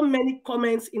 Yes, so many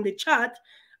comments in the chat.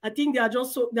 I think they are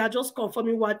just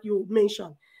confirming what you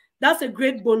mentioned. That's a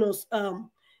great bonus,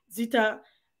 Zita.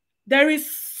 There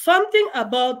is something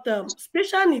about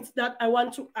special needs that I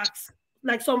want to ask,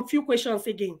 like some few questions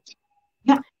again.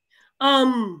 Yeah.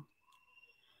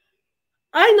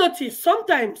 I notice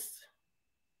sometimes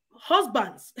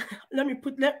husbands,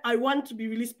 I want to be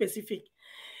really specific.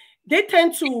 They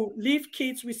tend to leave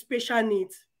kids with special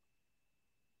needs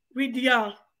with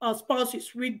their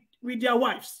spouses, with their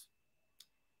wives.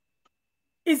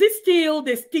 Is it still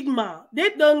the stigma? They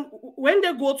don't, when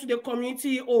they go to the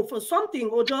community or for something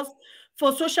or just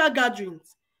for social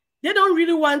gatherings, they don't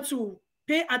really want to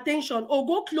pay attention or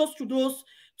go close to those,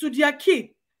 to their kid.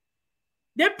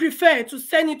 They prefer to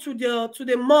send it to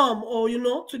the mom or, you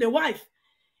know, to the wife.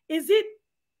 Is it,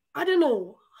 I don't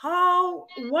know,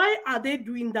 why are they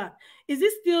doing that? Is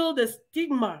it still the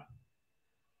stigma?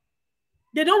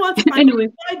 They don't want to Anyway,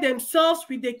 identify themselves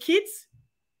with the kids.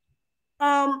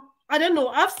 I don't know.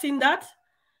 I've seen that.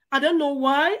 I don't know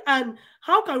why, and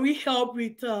how can we help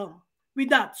with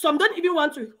that? Some don't even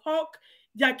want to hug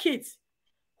their kids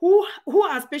who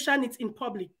are special needs in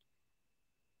public.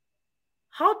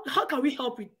 How can we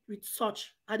help with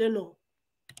such? I don't know.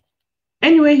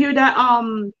 anyway, Hilda,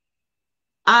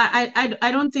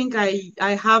 I don't think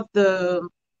I have the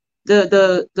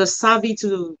savvy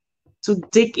to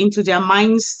dig into their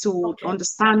minds to Okay.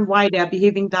 understand why they are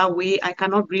behaving that way. I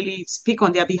cannot really speak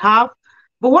on their behalf.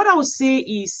 But what I would say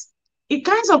is it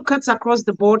kind of cuts across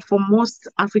the board for most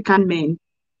African men.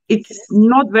 Okay. It's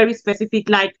not very specific.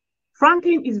 Like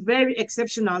Franklin is very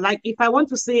exceptional. Like if I want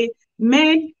to say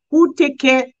men who take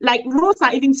care, like roles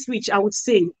are even switch, I would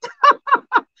say.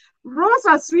 Roles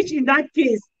are switched in that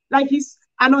case. Like he's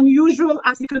an unusual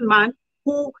African man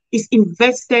who is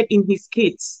invested in his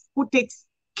kids, who takes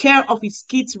care of his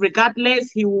kids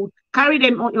regardless. He will carry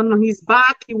them on his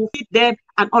back, he will feed them,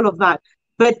 and all of that.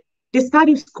 But the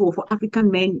status quo for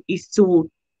African men is to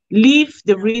leave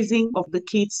the raising of the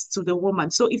kids to the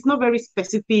woman. So it's not very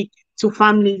specific to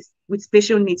families with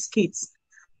special needs kids.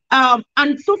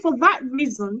 And so for that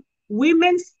reason,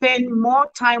 women spend more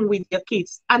time with their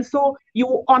kids. And so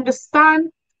you understand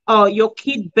your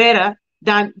kid better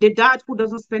than the dad who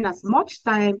doesn't spend as much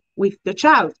time with the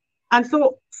child. And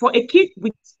so for a kid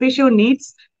with special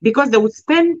needs, because they would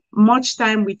spend much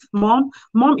time with mom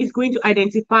is going to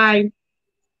identify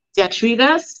their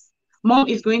triggers. Mom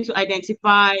is going to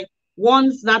identify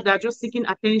ones that are just seeking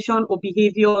attention or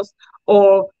behaviors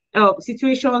or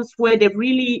situations where they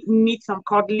really need some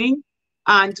cuddling.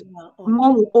 And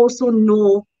mom will also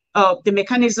know the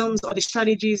mechanisms or the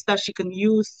strategies that she can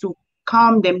use to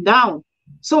calm them down.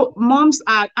 So moms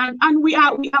are, and we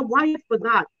are wired for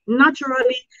that.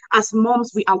 Naturally, as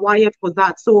moms, we are wired for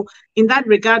that. So in that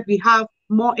regard, we have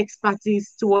more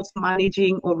expertise towards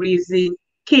managing or raising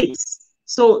kids.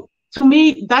 So to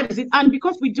me, that is it. And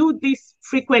because we do this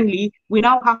frequently, we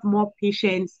now have more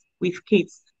patience with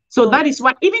kids. So that is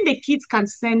why even the kids can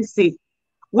sense it.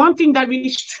 One thing that really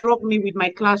struck me with my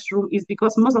classroom is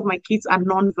because most of my kids are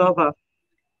nonverbal,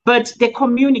 but they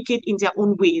communicate in their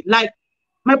own way. Like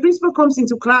my principal comes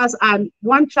into class and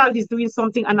one child is doing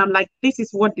something and I'm like, this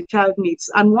is what the child needs.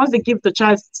 And once they give the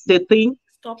child the thing,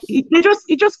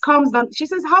 it just comes down. She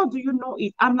says, how do you know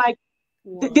it? I'm like,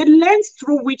 the lens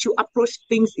through which you approach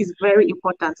things is very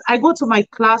important. I go to my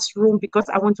classroom because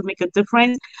I want to make a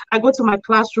difference. I go to my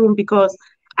classroom because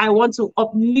I want to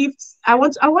uplift. I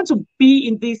want to be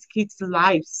in these kids'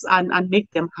 lives and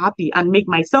make them happy and make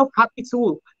myself happy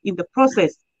too in the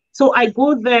process. So I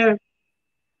go there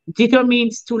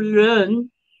determined to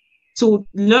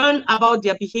learn about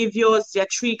their behaviors, their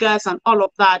triggers, and all of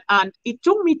that. And it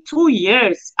took me 2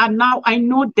 years, and now I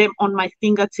know them on my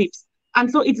fingertips. And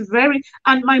so it's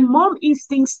and my mom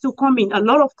instincts to come in a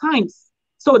lot of times.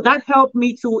 So that helped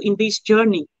me too in this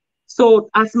journey. So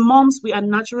as moms, we are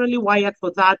naturally wired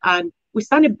for that, and we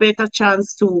stand a better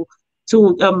chance to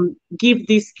give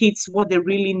these kids what they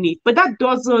really need. But that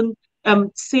doesn't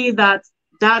say that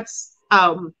that's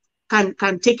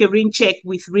can take a rain check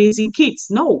with raising kids.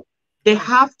 No, they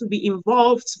have to be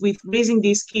involved with raising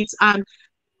these kids. And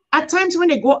at times when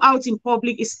they go out in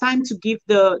public, it's time to give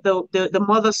the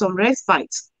mother some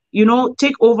respite,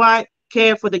 take over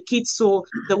care for the kids so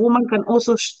the woman can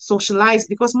also socialize,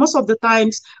 because most of the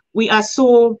times we are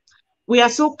so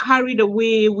carried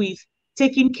away with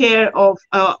taking care of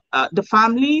the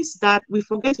families that we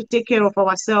forget to take care of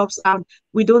ourselves and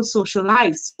we don't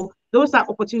socialize. So those are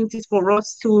opportunities for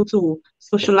us to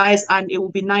socialize, and it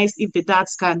would be nice if the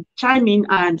dads can chime in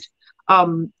and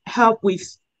help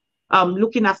with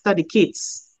looking after the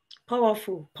kids.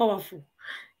 Powerful.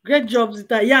 Great job,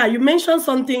 Zita. Yeah, you mentioned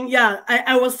something. Yeah,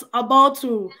 I was about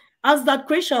to ask that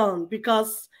question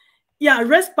because, yeah,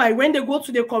 respite, when they go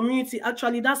to the community,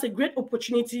 actually, that's a great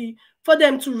opportunity for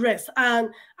them to rest. And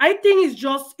I think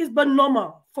it's but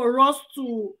normal for us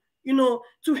to you know,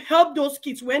 to help those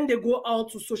kids when they go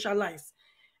out to socialize.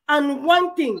 And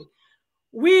one thing,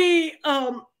 we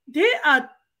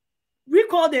we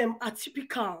call them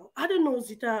atypical. I don't know,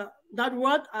 Zita, that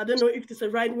word. I don't know if it's the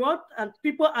right word, and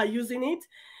people are using it.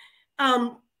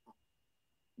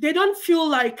 They don't feel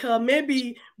like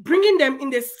maybe bringing them in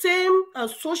the same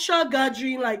social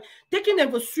gathering, like taking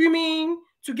them for swimming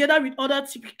together with other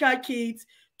typical kids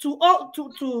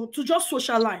to just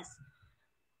socialize.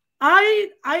 I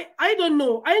don't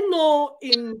know. I know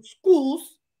in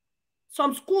schools,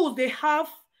 some schools they have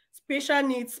special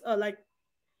needs like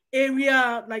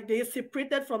area, like they're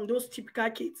separated from those typical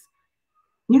kids.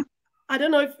 Yeah. I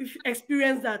don't know if you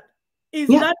experience that. Is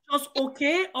Yeah. that just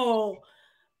okay, or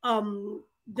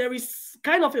there is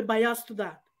kind of a bias to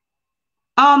that?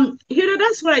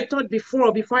 That's what I thought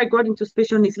before I got into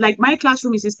special needs. Like my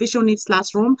classroom is a special needs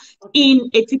classroom in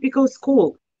a typical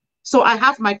school. So I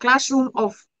have my classroom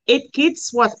of 8 kids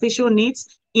who are special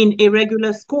needs in a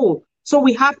regular school. So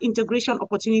we have integration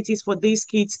opportunities for these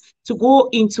kids to go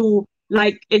into,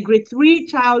 like, a grade 3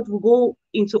 child will go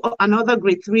into another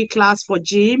grade 3 class for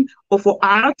gym or for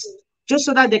art, just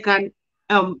so that they can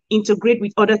integrate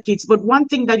with other kids. But one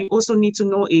thing that you also need to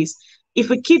know is, if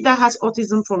a kid that has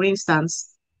autism, for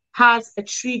instance, has a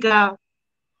trigger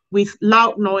with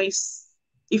loud noise,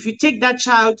 if you take that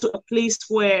child to a place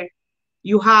where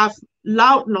you have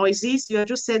loud noises, you're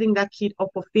just setting that kid up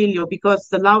for failure, because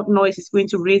the loud noise is going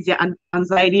to raise their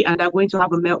anxiety and they're going to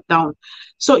have a meltdown.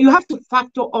 So you have to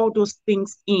factor all those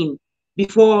things in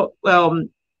before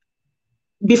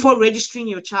registering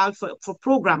your child for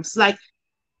programs.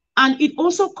 And it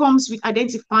also comes with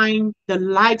identifying the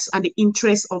likes and the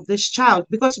interests of this child,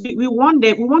 because we want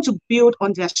to build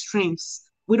on their strengths.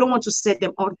 We don't want to set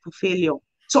them up for failure.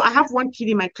 So I have one kid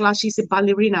in my class, she's a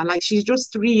ballerina, like she's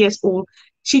just 3 years old.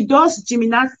 She does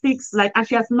gymnastics, like, and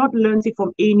she has not learned it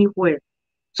from anywhere.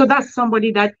 So that's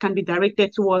somebody that can be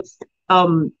directed towards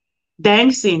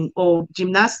dancing or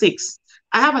gymnastics.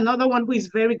 I have another one who is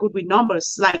very good with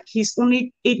numbers. Like, he's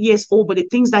only 8 years old, but the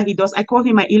things that he does, I call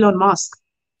him my Elon Musk.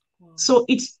 So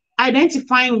it's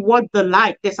identifying what they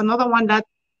like. There's another one that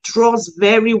draws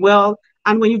very well.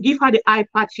 And when you give her the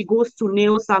iPad, she goes to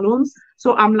nail salons.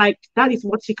 So I'm like, that is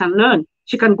what she can learn.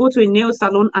 She can go to a nail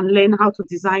salon and learn how to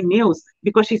design nails,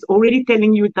 because she's already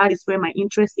telling you that is where my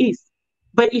interest is.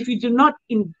 But if you do not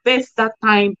invest that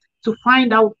time to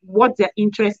find out what their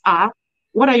interests are,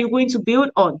 what are you going to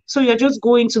build on? So you're just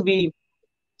going to be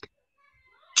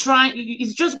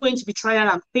it's just going to be trial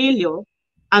and failure.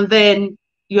 And then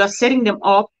you are setting them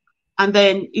up, and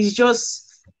then it's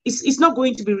not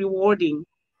going to be rewarding.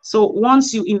 So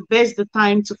once you invest the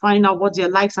time to find out what their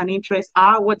likes and interests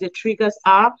are, what their triggers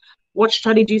are, what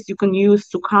strategies you can use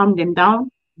to calm them down,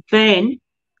 then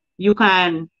you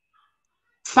can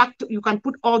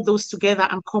put all those together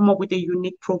and come up with a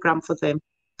unique program for them.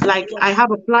 Like, I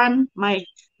have a plan. My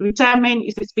retirement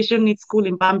is a special needs school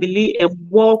in Bambili, a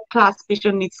world-class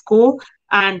special needs school,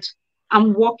 and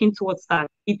I'm working towards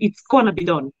that. It's gonna be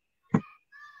done.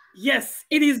 Yes,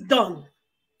 it is done.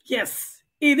 Yes,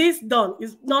 it is done.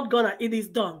 It's not gonna, it is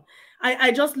done.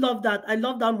 I just love that. I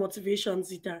love that motivation,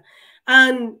 Zita.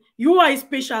 And you are a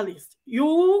specialist.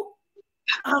 You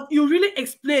really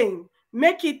explain,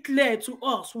 make it clear to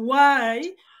us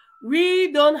why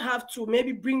we don't have to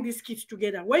maybe bring these kids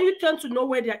together. When you tend to know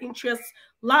where their interest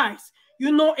lies,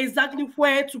 you know exactly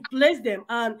where to place them,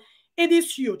 and it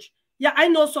is huge. Yeah, I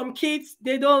know some kids,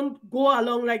 they don't go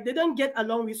along, like they don't get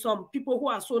along with some people who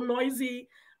are so noisy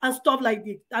and stuff like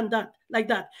this and that, like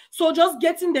that. So just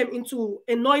getting them into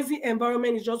a noisy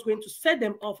environment is just going to set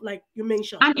them off, like you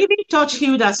mentioned. And even touch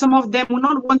Hilda, some of them will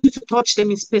not want you to touch them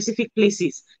in specific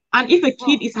places. And if a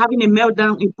kid is having a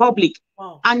meltdown in public,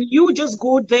 and you just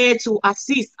go there to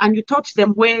assist and you touch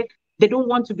them where they don't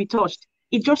want to be touched,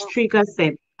 it just triggers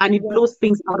them and it blows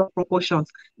things out of proportions.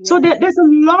 So there's a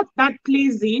lot that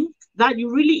plays in that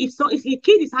you really, if a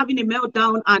kid is having a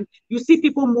meltdown and you see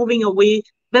people moving away,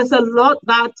 there's a lot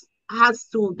that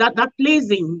that plays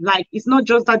in. Like, it's not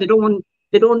just that they don't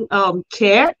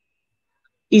care.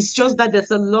 It's just that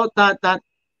there's a lot that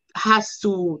has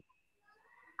to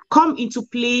come into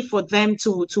play for them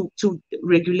to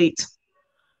regulate.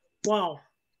 Wow.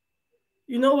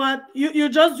 You know what? You're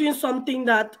just doing something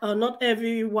that not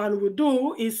everyone will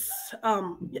do.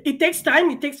 It takes time,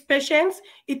 it takes patience,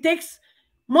 it takes,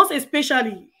 most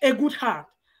especially, a good heart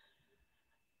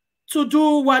to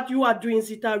do what you are doing,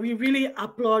 Zita. We really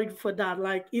applaud you for that.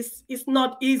 Like, it's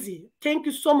not easy. Thank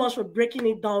you so much for breaking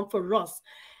it down for us.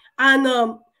 And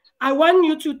I want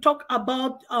you to talk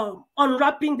about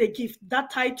unwrapping the gift.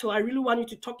 That title, I really want you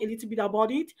to talk a little bit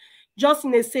about it, just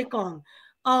in a second.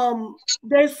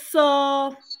 There's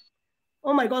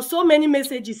oh my God, so many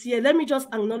messages here. Let me just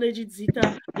acknowledge it,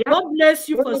 Zita. Yeah. God bless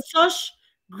you for such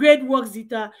great work,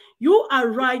 Zita. You are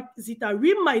right, Zita.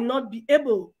 We might not be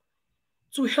able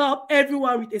to help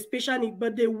everyone with a special need,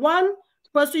 but the one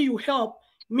person you help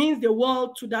means the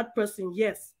world to that person.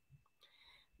 Yes.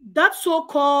 That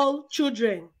so-called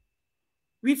children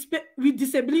with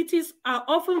disabilities are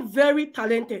often very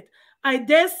talented. I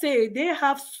dare say they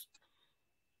have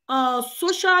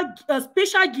special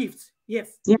gifts.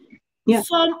 Yes. Yeah. Yeah.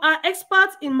 Some are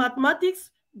experts in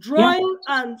mathematics, Yeah. drawing,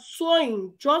 and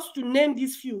sewing, just to name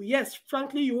these few. Yes,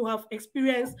 frankly, you have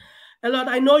experienced a lot.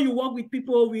 I know you work with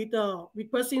people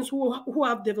with persons who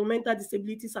have developmental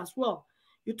disabilities as well.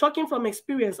 You're talking from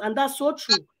experience, and that's so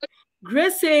true.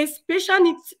 Grace says special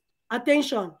needs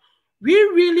attention. We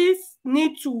really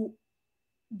need to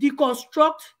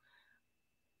deconstruct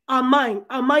our mind,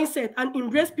 our mindset, and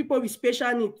embrace people with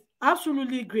special needs.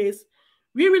 Absolutely, Grace.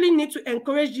 We really need to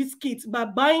encourage these kids by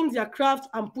buying their crafts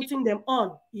and putting them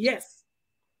on. Yes.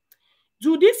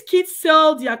 Do these kids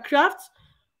sell their crafts?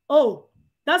 Oh,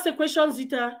 that's a question,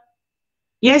 Zita.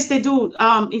 Yes, they do.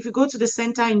 If you go to the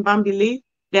center in Bambili,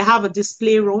 they have a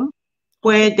display room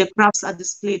where Okay. the crafts are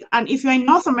displayed. And if you're in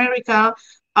North America,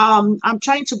 I'm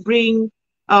trying to bring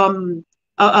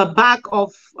a bag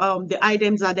of the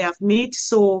items that they have made.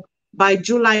 So by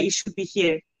July, it should be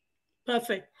here.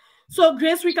 Perfect. So,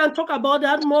 Grace, we can talk about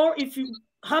that more. If you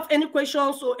have any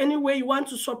questions or any way you want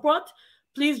to support,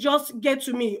 please just get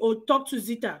to me or talk to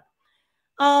Zita.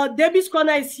 Debbie's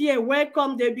Corner is here.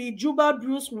 Welcome, Debbie. Juba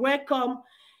Bruce, welcome.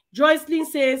 Joyce Lynn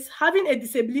says, having a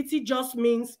disability just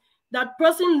means that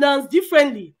person learns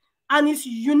differently and is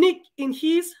unique in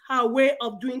her way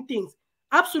of doing things.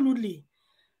 Absolutely.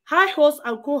 Hi, host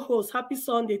and co-host. Happy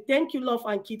Sunday. Thank you, love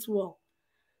and kids well.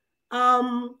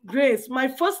 Grace, my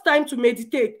first time to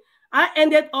meditate, I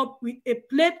ended up with a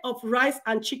plate of rice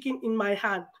and chicken in my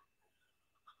hand.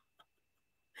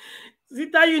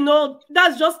 Zita,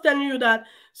 that's just telling you that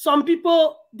some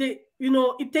people,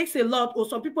 it takes a lot, or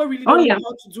some people really don't know how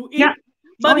to do it. Yeah.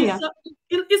 But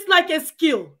it's like a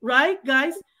skill, right,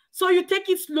 guys? So you take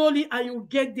it slowly and you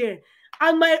get there.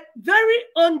 And my very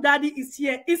own daddy is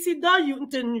here. Isidore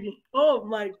Yuntenri. Oh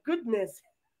my goodness.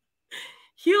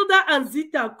 Hilda and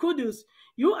Zita, kudos.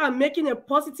 You are making a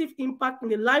positive impact in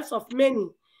the lives of many.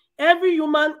 Every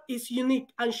human is unique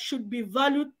and should be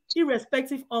valued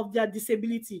irrespective of their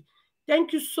disability.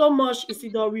 Thank you so much,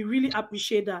 Isidore. We really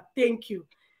appreciate that. Thank you.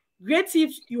 Great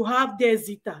tips you have there,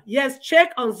 Zita. Yes,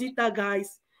 check on Zita,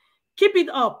 guys. Keep it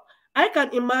up. I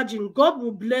can imagine God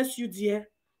will bless you, dear.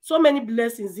 So many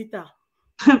blessings, Zita.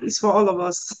 It's for all of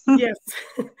us. Yes.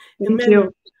 Thank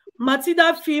you.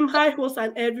 Matilda Film, hi host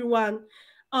and everyone.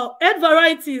 Ed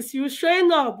Varieties, you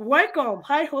showing up. Welcome.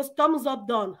 Hi host, thumbs up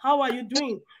done. How are you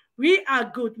doing? We are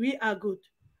good. We are good.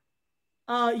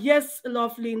 Yes,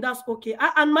 lovely. That's okay.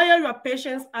 I admire your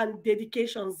patience and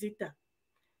dedication, Zita.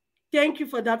 Thank you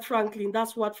for that, Franklin.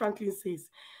 That's what Franklin says.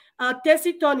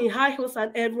 Tessie Tony, hi host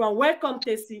and everyone. Welcome,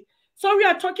 Tessie. So we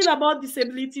are talking about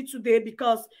disability today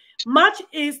because March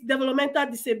is Developmental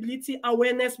Disability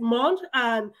Awareness Month,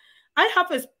 and I have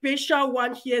a special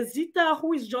one here, Zita,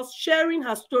 who is just sharing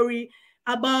her story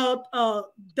about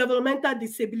developmental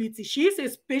disability. She is a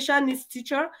special needs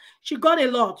teacher. She got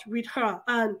a lot with her,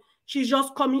 and she's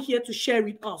just coming here to share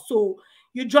with us. So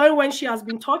you join when she has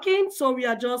been talking. So we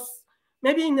are just,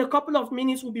 maybe in a couple of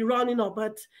minutes, we'll be running up.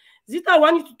 But Zita, I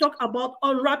want you to talk about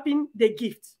unwrapping the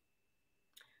gift.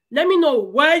 Let me know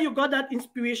where you got that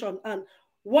inspiration and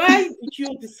why did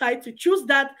you decide to choose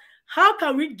that? How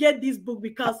can we get this book?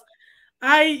 Because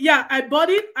I bought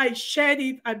it, I shared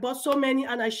it, I bought so many,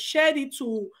 and I shared it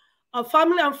to our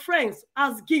family and friends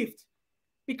as gift,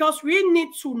 because we need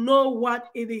to know what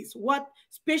it is, what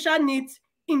special needs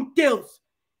entails.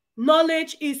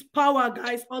 Knowledge is power,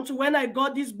 guys. Until when I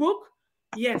got this book,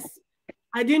 yes,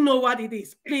 I didn't know what it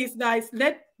is. Please, guys,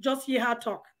 let's just hear her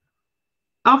talk.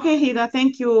 Okay, Hilda,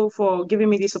 thank you for giving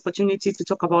me this opportunity to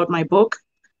talk about my book.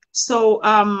 So,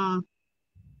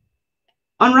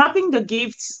 unwrapping the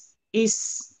gifts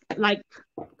is like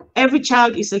every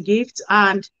child is a gift,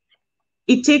 and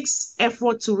it takes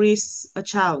effort to raise a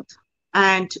child.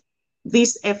 And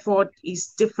this effort is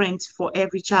different for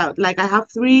every child. Like I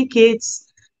have 3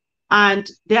 kids, and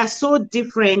they are so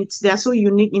different. They are so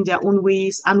unique in their own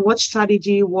ways. And what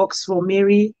strategy works for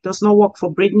Mary does not work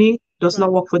for Brittany, does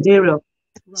not work for Daryl.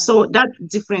 Right. So that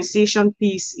differentiation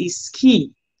piece is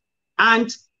key.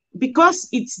 And because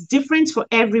it's different for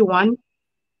everyone,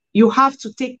 you have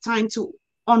to take time to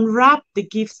unwrap the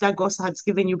gifts that God has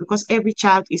given you, because every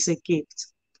child is a gift.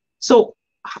 So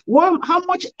how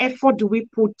much effort do we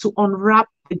put to unwrap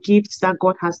the gifts that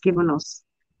God has given us?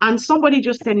 And somebody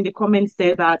just said in the comments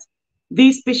there that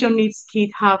these special needs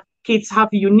kids have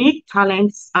unique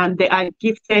talents and they are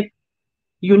gifted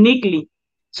uniquely.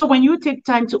 So when you take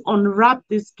time to unwrap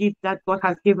this gift that God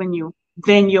has given you,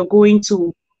 then you're going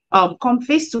to come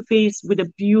face to face with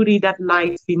the beauty that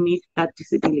lies beneath that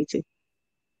disability.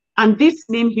 And this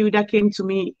name Hilda came to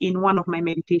me in one of my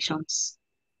meditations.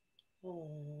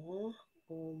 Oh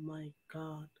my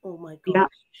God. Oh my God. Yeah.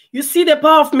 You see the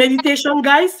power of meditation,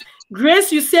 guys?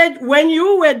 Grace, you said when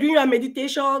you were doing your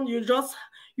meditation, you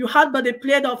had but a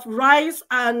plate of rice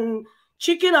and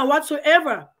chicken and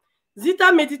whatsoever.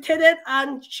 Zita meditated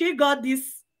and she got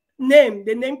this name.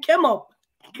 The name came up.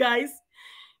 Guys,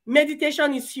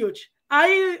 meditation is huge.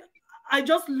 I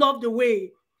just love the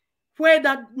way where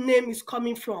that name is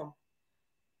coming from.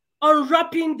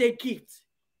 Unwrapping the gift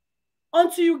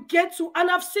until you get to,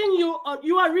 and I've seen you,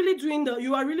 you are really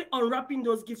unwrapping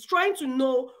those gifts, trying to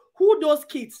know who those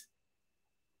kids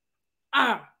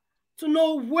are, to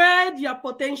know where their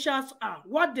potentials are,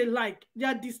 what they like,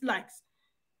 their dislikes,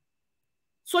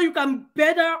 so you can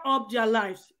better up their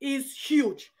lives is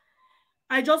huge.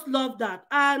 I just love that.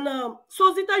 And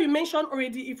so Zita, you mentioned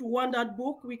already, if you want that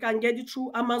book, we can get it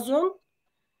through Amazon.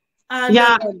 And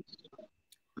yeah.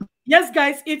 Yes,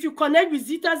 guys, if you connect with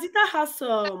Zita, Zita has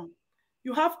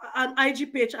you have an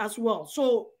IG page as well,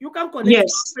 so you can connect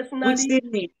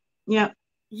personally. Yeah.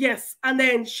 Yes, and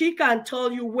then she can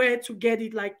tell you where to get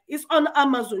it. Like, it's on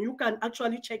Amazon. You can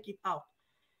actually check it out.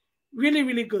 Really,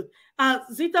 really good.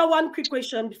 Zita, one quick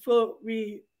question before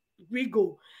we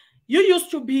go. You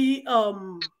used to be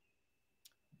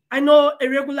I know, a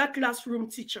regular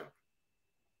classroom teacher,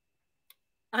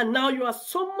 and now you are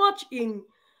so much in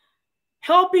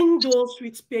helping those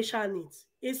with special needs.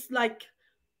 It's like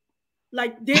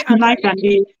day and night.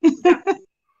 Yeah.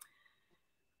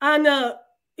 And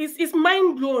it's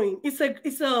mind-blowing. It's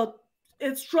a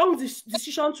strong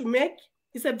decision to make.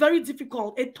 It's a very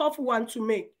difficult, a tough one to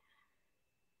make.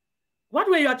 What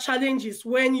were your challenges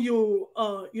when you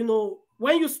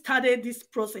when you started this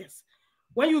process,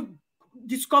 when you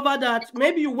discovered that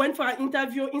maybe you went for an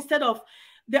interview, instead of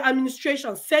the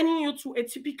administration sending you to a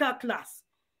typical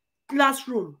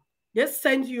classroom, they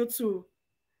send you to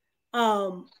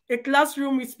a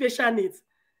classroom with special needs?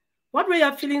 What were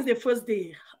your feelings the first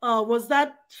day? How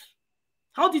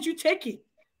did you take it?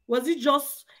 Was it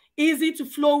just easy to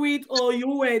flow with, or you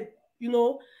were,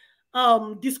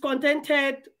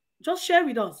 discontented? Just share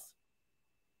with us.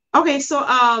 Okay, so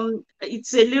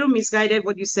it's a little misguided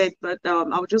what you said, but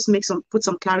I'll just put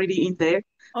some clarity in there.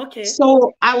 Okay.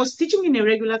 So I was teaching in a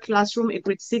regular classroom, a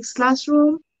grade 6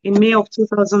 classroom, in May of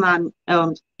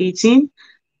 2018.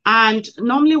 And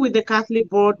normally with the Catholic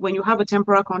board, when you have a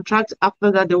temporary contract,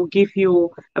 after that, they will give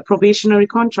you a probationary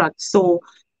contract. So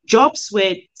jobs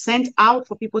were sent out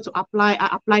for people to apply.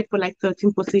 I applied for like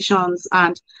 13 positions,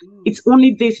 and it's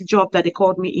only this job that they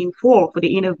called me in for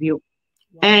the interview.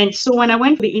 Wow. And so when I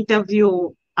went for the interview,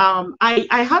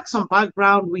 I had some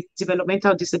background with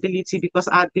developmental disability because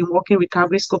I'd been working with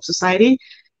Calvary Scope Society,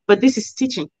 but this is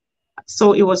teaching.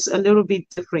 So it was a little bit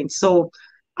different. So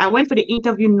I went for the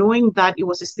interview knowing that it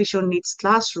was a special needs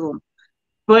classroom.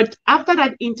 But after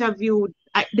that interview,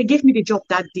 they gave me the job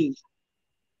that day.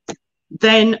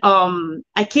 Then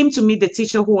I came to meet the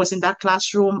teacher who was in that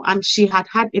classroom, and she had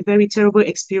a very terrible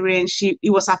experience.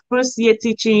 It was her first year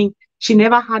teaching. She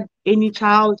never had any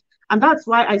child. And that's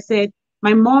why I said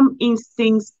my mom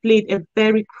instincts played a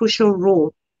very crucial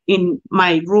role in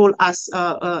my role as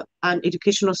an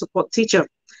educational support teacher.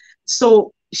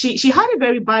 So she had a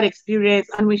very bad experience.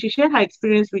 And when she shared her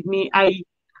experience with me, I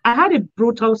had a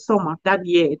brutal summer that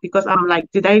year, because I'm like,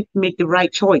 did I make the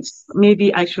right choice?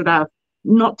 Maybe I should have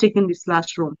not taken this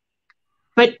classroom.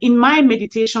 But in my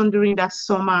meditation during that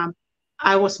summer,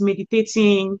 I was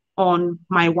meditating on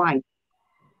my why.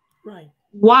 Right.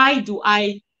 Why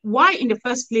in the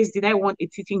first place did I want a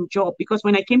teaching job? Because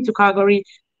when I came to Calgary,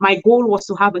 my goal was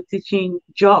to have a teaching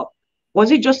job.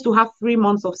 Was it just to have 3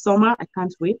 months of summer? I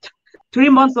can't wait. 3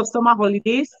 months of summer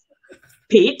holidays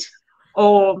paid?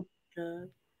 Or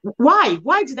why?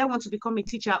 Why did I want to become a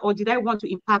teacher, or did I want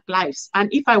to impact lives? And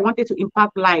if I wanted to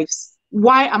impact lives,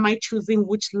 why am I choosing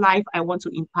which life I want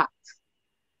to impact?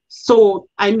 So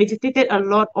I meditated a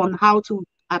lot on how to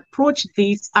approach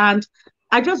this, and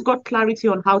I just got clarity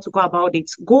on how to go about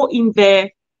it. Go in there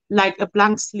like a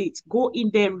blank slate. Go in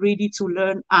there ready to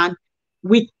learn and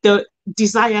with the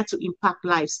desire to impact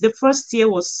lives. The first year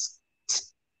was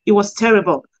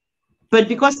terrible. But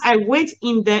because I went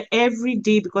in there every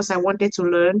day because I wanted to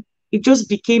learn, it just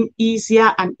became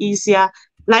easier and easier.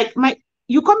 Like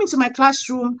you come into my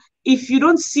classroom, if you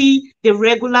don't see the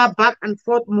regular back and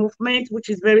forth movement, which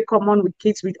is very common with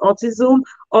kids with autism,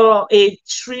 or a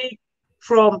trick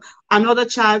from another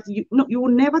child, you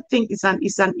will never think it's an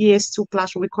ES2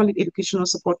 classroom. We call it educational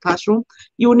support classroom.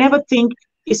 You will never think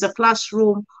it's a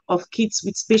classroom of kids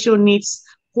with special needs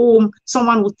whom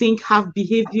someone would think have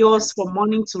behaviors from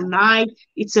morning to night.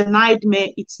 It's a nightmare.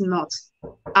 It's not.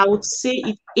 I would say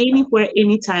it anywhere,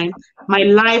 anytime. My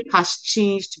life has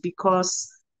changed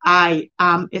because I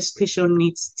am a special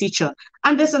needs teacher.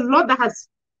 And there's a lot that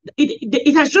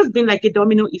it has just been like a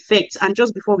domino effect. And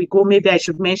just before we go, maybe I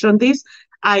should mention this.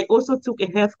 I also took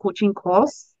a health coaching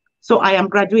course. So I am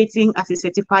graduating as a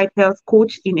certified health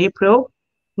coach in April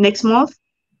next month.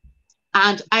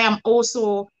 And I am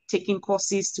also taking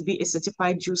courses to be a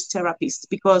certified juice therapist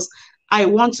because I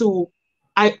want to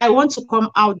come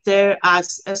out there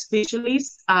as a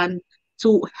specialist and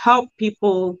to help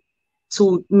people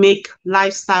to make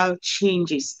lifestyle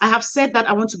changes. I have said that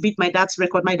I want to beat my dad's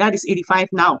record. My dad is 85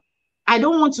 now. I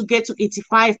don't want to get to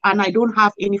 85 and I don't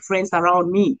have any friends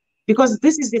around me, because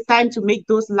this is the time to make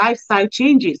those lifestyle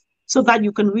changes so that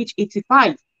you can reach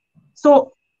 85.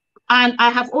 So, and I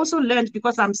have also learned,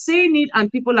 because I'm saying it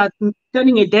and people are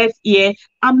turning a deaf ear,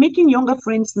 I'm making younger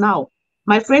friends now.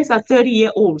 My friends are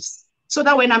 30-year-olds. So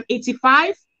that when I'm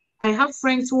 85, I have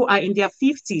friends who are in their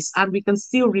 50s and we can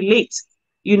still relate,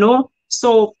 you know?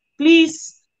 So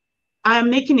please, I am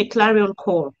making a clarion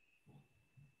call.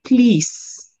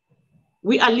 Please,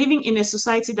 we are living in a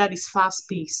society that is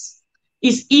fast-paced.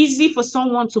 It's easy for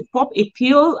someone to pop a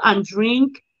pill and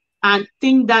drink and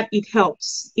think that it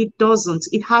helps. It doesn't.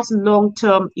 It has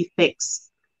long-term effects.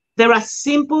 There are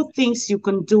simple things you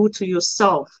can do to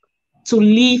yourself to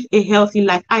live a healthy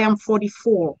life. I am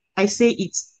 44. I say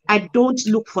it. I don't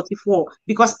look 44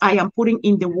 because I am putting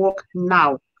in the work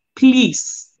now.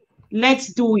 Please,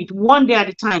 let's do it one day at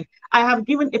a time. I have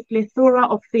given a plethora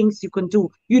of things you can do.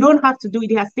 You don't have to do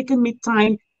it. It has taken me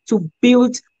time to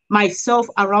build myself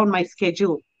around my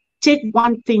schedule. Take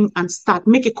one thing and start.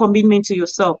 Make a commitment to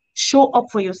yourself. Show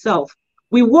up for yourself.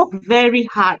 We work very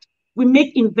hard. We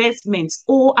make investments.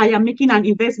 Oh, I am making an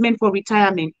investment for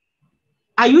retirement.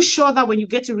 Are you sure that when you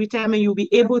get to retirement, you'll be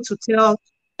able to tell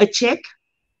a check?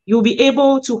 You'll be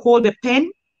able to hold a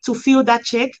pen to fill that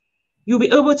check? You'll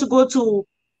be able to go to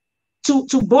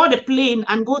board a plane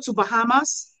and go to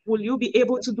Bahamas? Will you be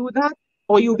able to do that?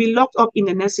 Or you'll be locked up in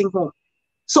a nursing home?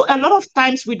 So a lot of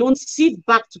times we don't sit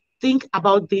back to think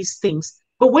about these things.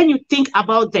 But when you think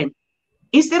about them,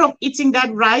 instead of eating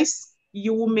that rice,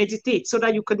 you will meditate so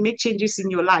that you can make changes in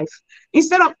your life.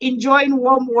 Instead of enjoying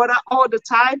warm water all the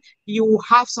time, you will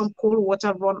have some cold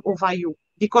water run over you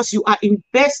because you are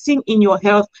investing in your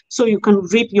health so you can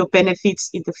reap your benefits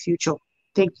in the future.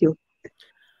 Thank you.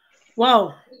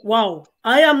 Wow. Wow.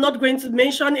 I am not going to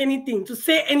mention anything, to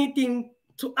say anything,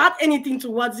 to add anything to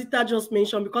what Zita just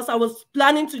mentioned, because I was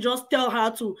planning to just tell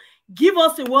her to give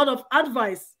us a word of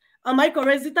advice. Am I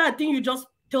correct, Zita? I think you just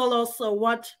tell us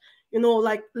what,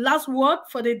 like last word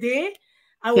for the day.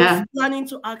 I was planning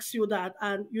to ask you that,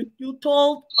 and you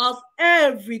told us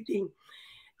everything.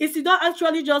 Isidore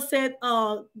actually just said,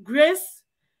 Grace,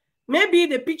 maybe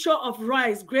the picture of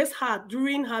rice Grace had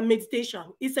during her meditation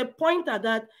is a pointer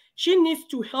that she needs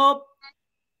to help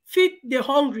feed the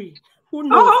hungry. Who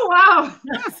knows? Oh, wow.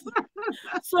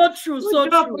 So true, so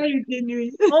true.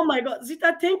 Oh my God.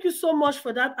 Zita, thank you so much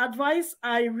for that advice.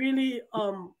 I really,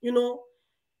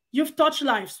 you've touched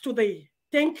lives today.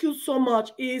 Thank you so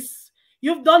much.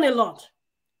 You've done a lot.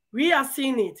 We are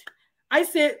seeing it. I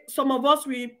say some of us,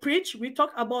 we preach, we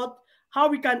talk about how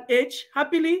we can age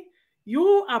happily.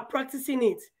 You are practicing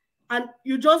it. And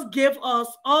you just gave us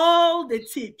all the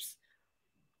tips,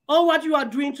 all what you are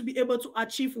doing to be able to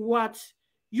achieve what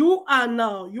you are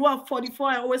now. You are 44.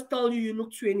 I always tell you, you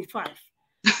look 25.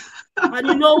 And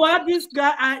you know what? This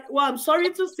guy, I'm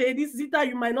sorry to say this, Zita,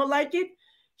 you might not like it.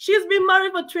 She's been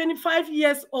married for 25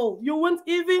 years old. You won't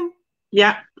even.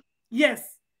 Yeah.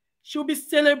 Yes. She'll be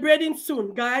celebrating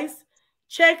soon, guys.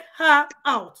 Check her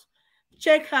out.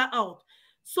 Check her out.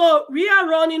 So we are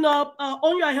running up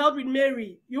On Your Health with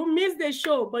Mary. You missed the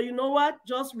show, but you know what?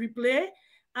 Just replay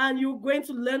and you're going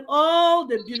to learn all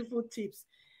the beautiful tips.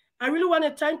 I really want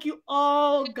to thank you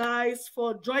all, guys,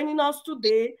 for joining us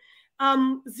today.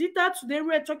 Zita, today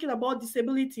we're talking about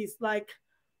disabilities. Like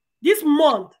this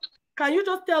month, can you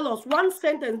just tell us one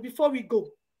sentence before we go?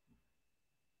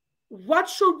 What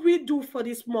should we do for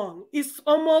this month? It's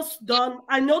almost done.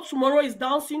 I know tomorrow is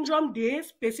Down Syndrome Day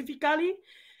specifically.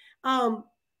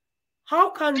 How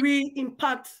can we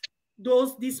impact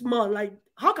those this month? Like,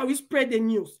 how can we spread the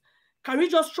news? Can we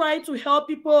just try to help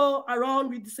people around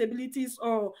with disabilities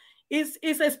or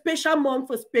It's a special month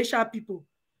for special people.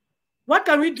 What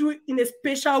can we do in a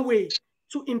special way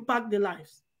to impact the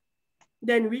lives?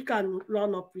 Then we can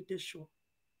run up with the show.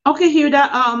 Okay,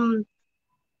 Hilda.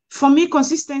 For me,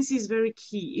 consistency is very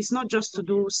key. It's not just to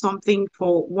do something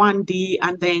for one day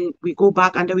and then we go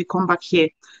back and then we come back here.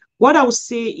 What I would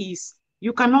say is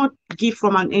you cannot give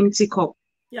from an empty cup.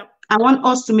 Yeah. I want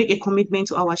us to make a commitment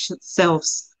to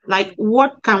ourselves. Like,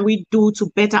 what can we do to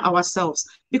better ourselves?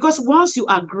 Because once you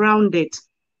are grounded,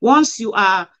 once you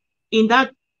are in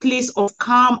that place of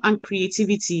calm and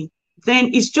creativity, then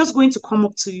it's just going to come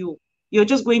up to you. You're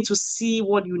just going to see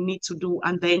what you need to do,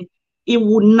 and then it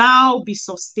will now be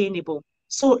sustainable.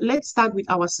 So let's start with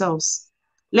ourselves.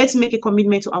 Let's make a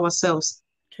commitment to ourselves.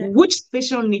 Okay. Which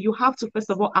special need? You have to,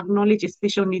 first of all, acknowledge a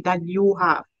special need that you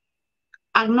have.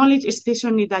 Acknowledge a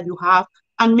special need that you have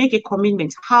and make a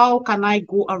commitment. How can I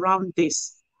go around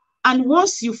this? And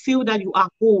once you feel that you are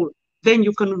whole, then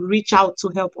you can reach out to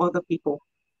help other people.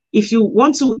 If you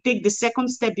want to take the second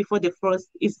step before the first,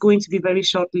 it's going to be very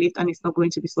short-lived and it's not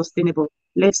going to be sustainable.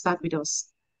 Let's start with us.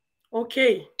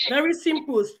 Okay, very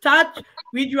simple. Start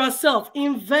with yourself.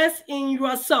 Invest in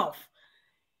yourself.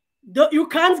 You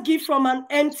can't give from an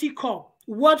empty cup.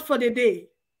 Word for the day.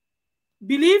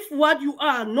 Believe what you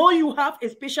are. Know you have a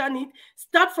special need.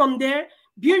 Start from there.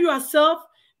 Build yourself.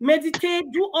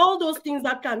 Meditate. Do all those things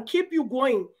that can keep you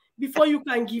going before you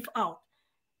can give out.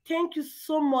 Thank you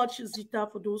so much, Zita,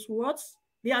 for those words.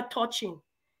 They are touching,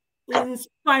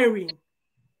 inspiring.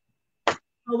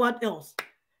 What else?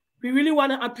 We really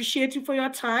want to appreciate you for your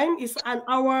time. It's an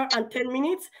hour and 10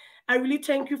 minutes. I really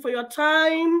thank you for your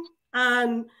time,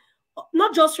 and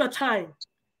not just your time,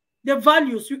 the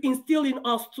values you instill in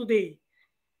us today.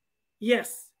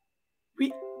 Yes,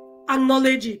 we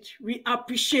acknowledge it. We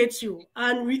appreciate you.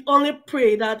 And we only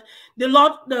pray that the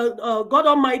Lord, God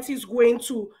Almighty is going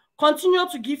to continue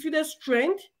to give you the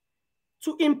strength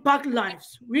to impact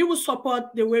lives. We will support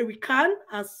the way we can,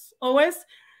 as always.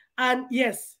 And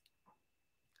yes,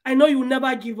 I know you will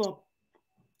never give up.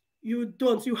 You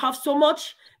don't. You have so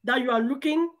much that you are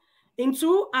looking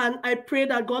into, and I pray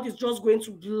that God is just going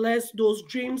to bless those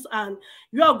dreams and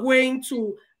you are going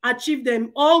to achieve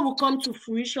them. All will come to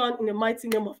fruition in the mighty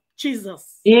name of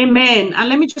Jesus. Amen. And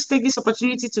let me just take this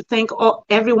opportunity to thank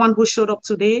everyone who showed up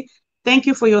today. Thank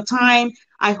you for your time.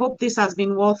 I hope this has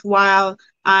been worthwhile,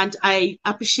 and I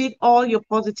appreciate all your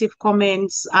positive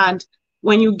comments. And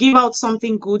when you give out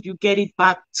something good, you get it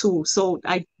back too. So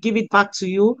I give it back to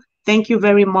you. Thank you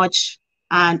very much.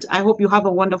 And I hope you have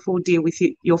a wonderful day with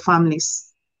your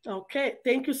families. Okay.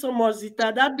 Thank you so much,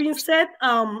 Zita. That being said,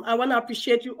 I want to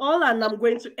appreciate you all, and I'm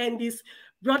going to end this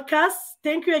broadcast.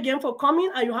 Thank you again for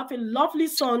coming, and you have a lovely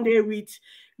Sunday with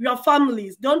your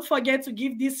families. Don't forget to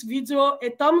give this video a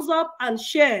thumbs up and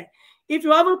share. If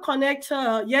you haven't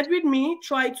connected yet with me,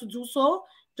 try to do so.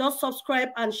 Just subscribe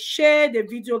and share the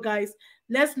video, guys.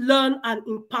 Let's learn and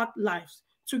impact lives.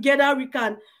 Together we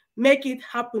can make it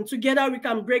happen. Together we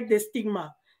can break the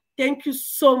stigma. Thank you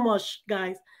so much,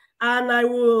 guys. And I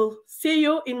will see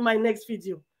you in my next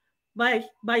video. Bye.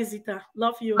 Bye, Zita.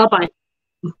 Love you. Bye-bye.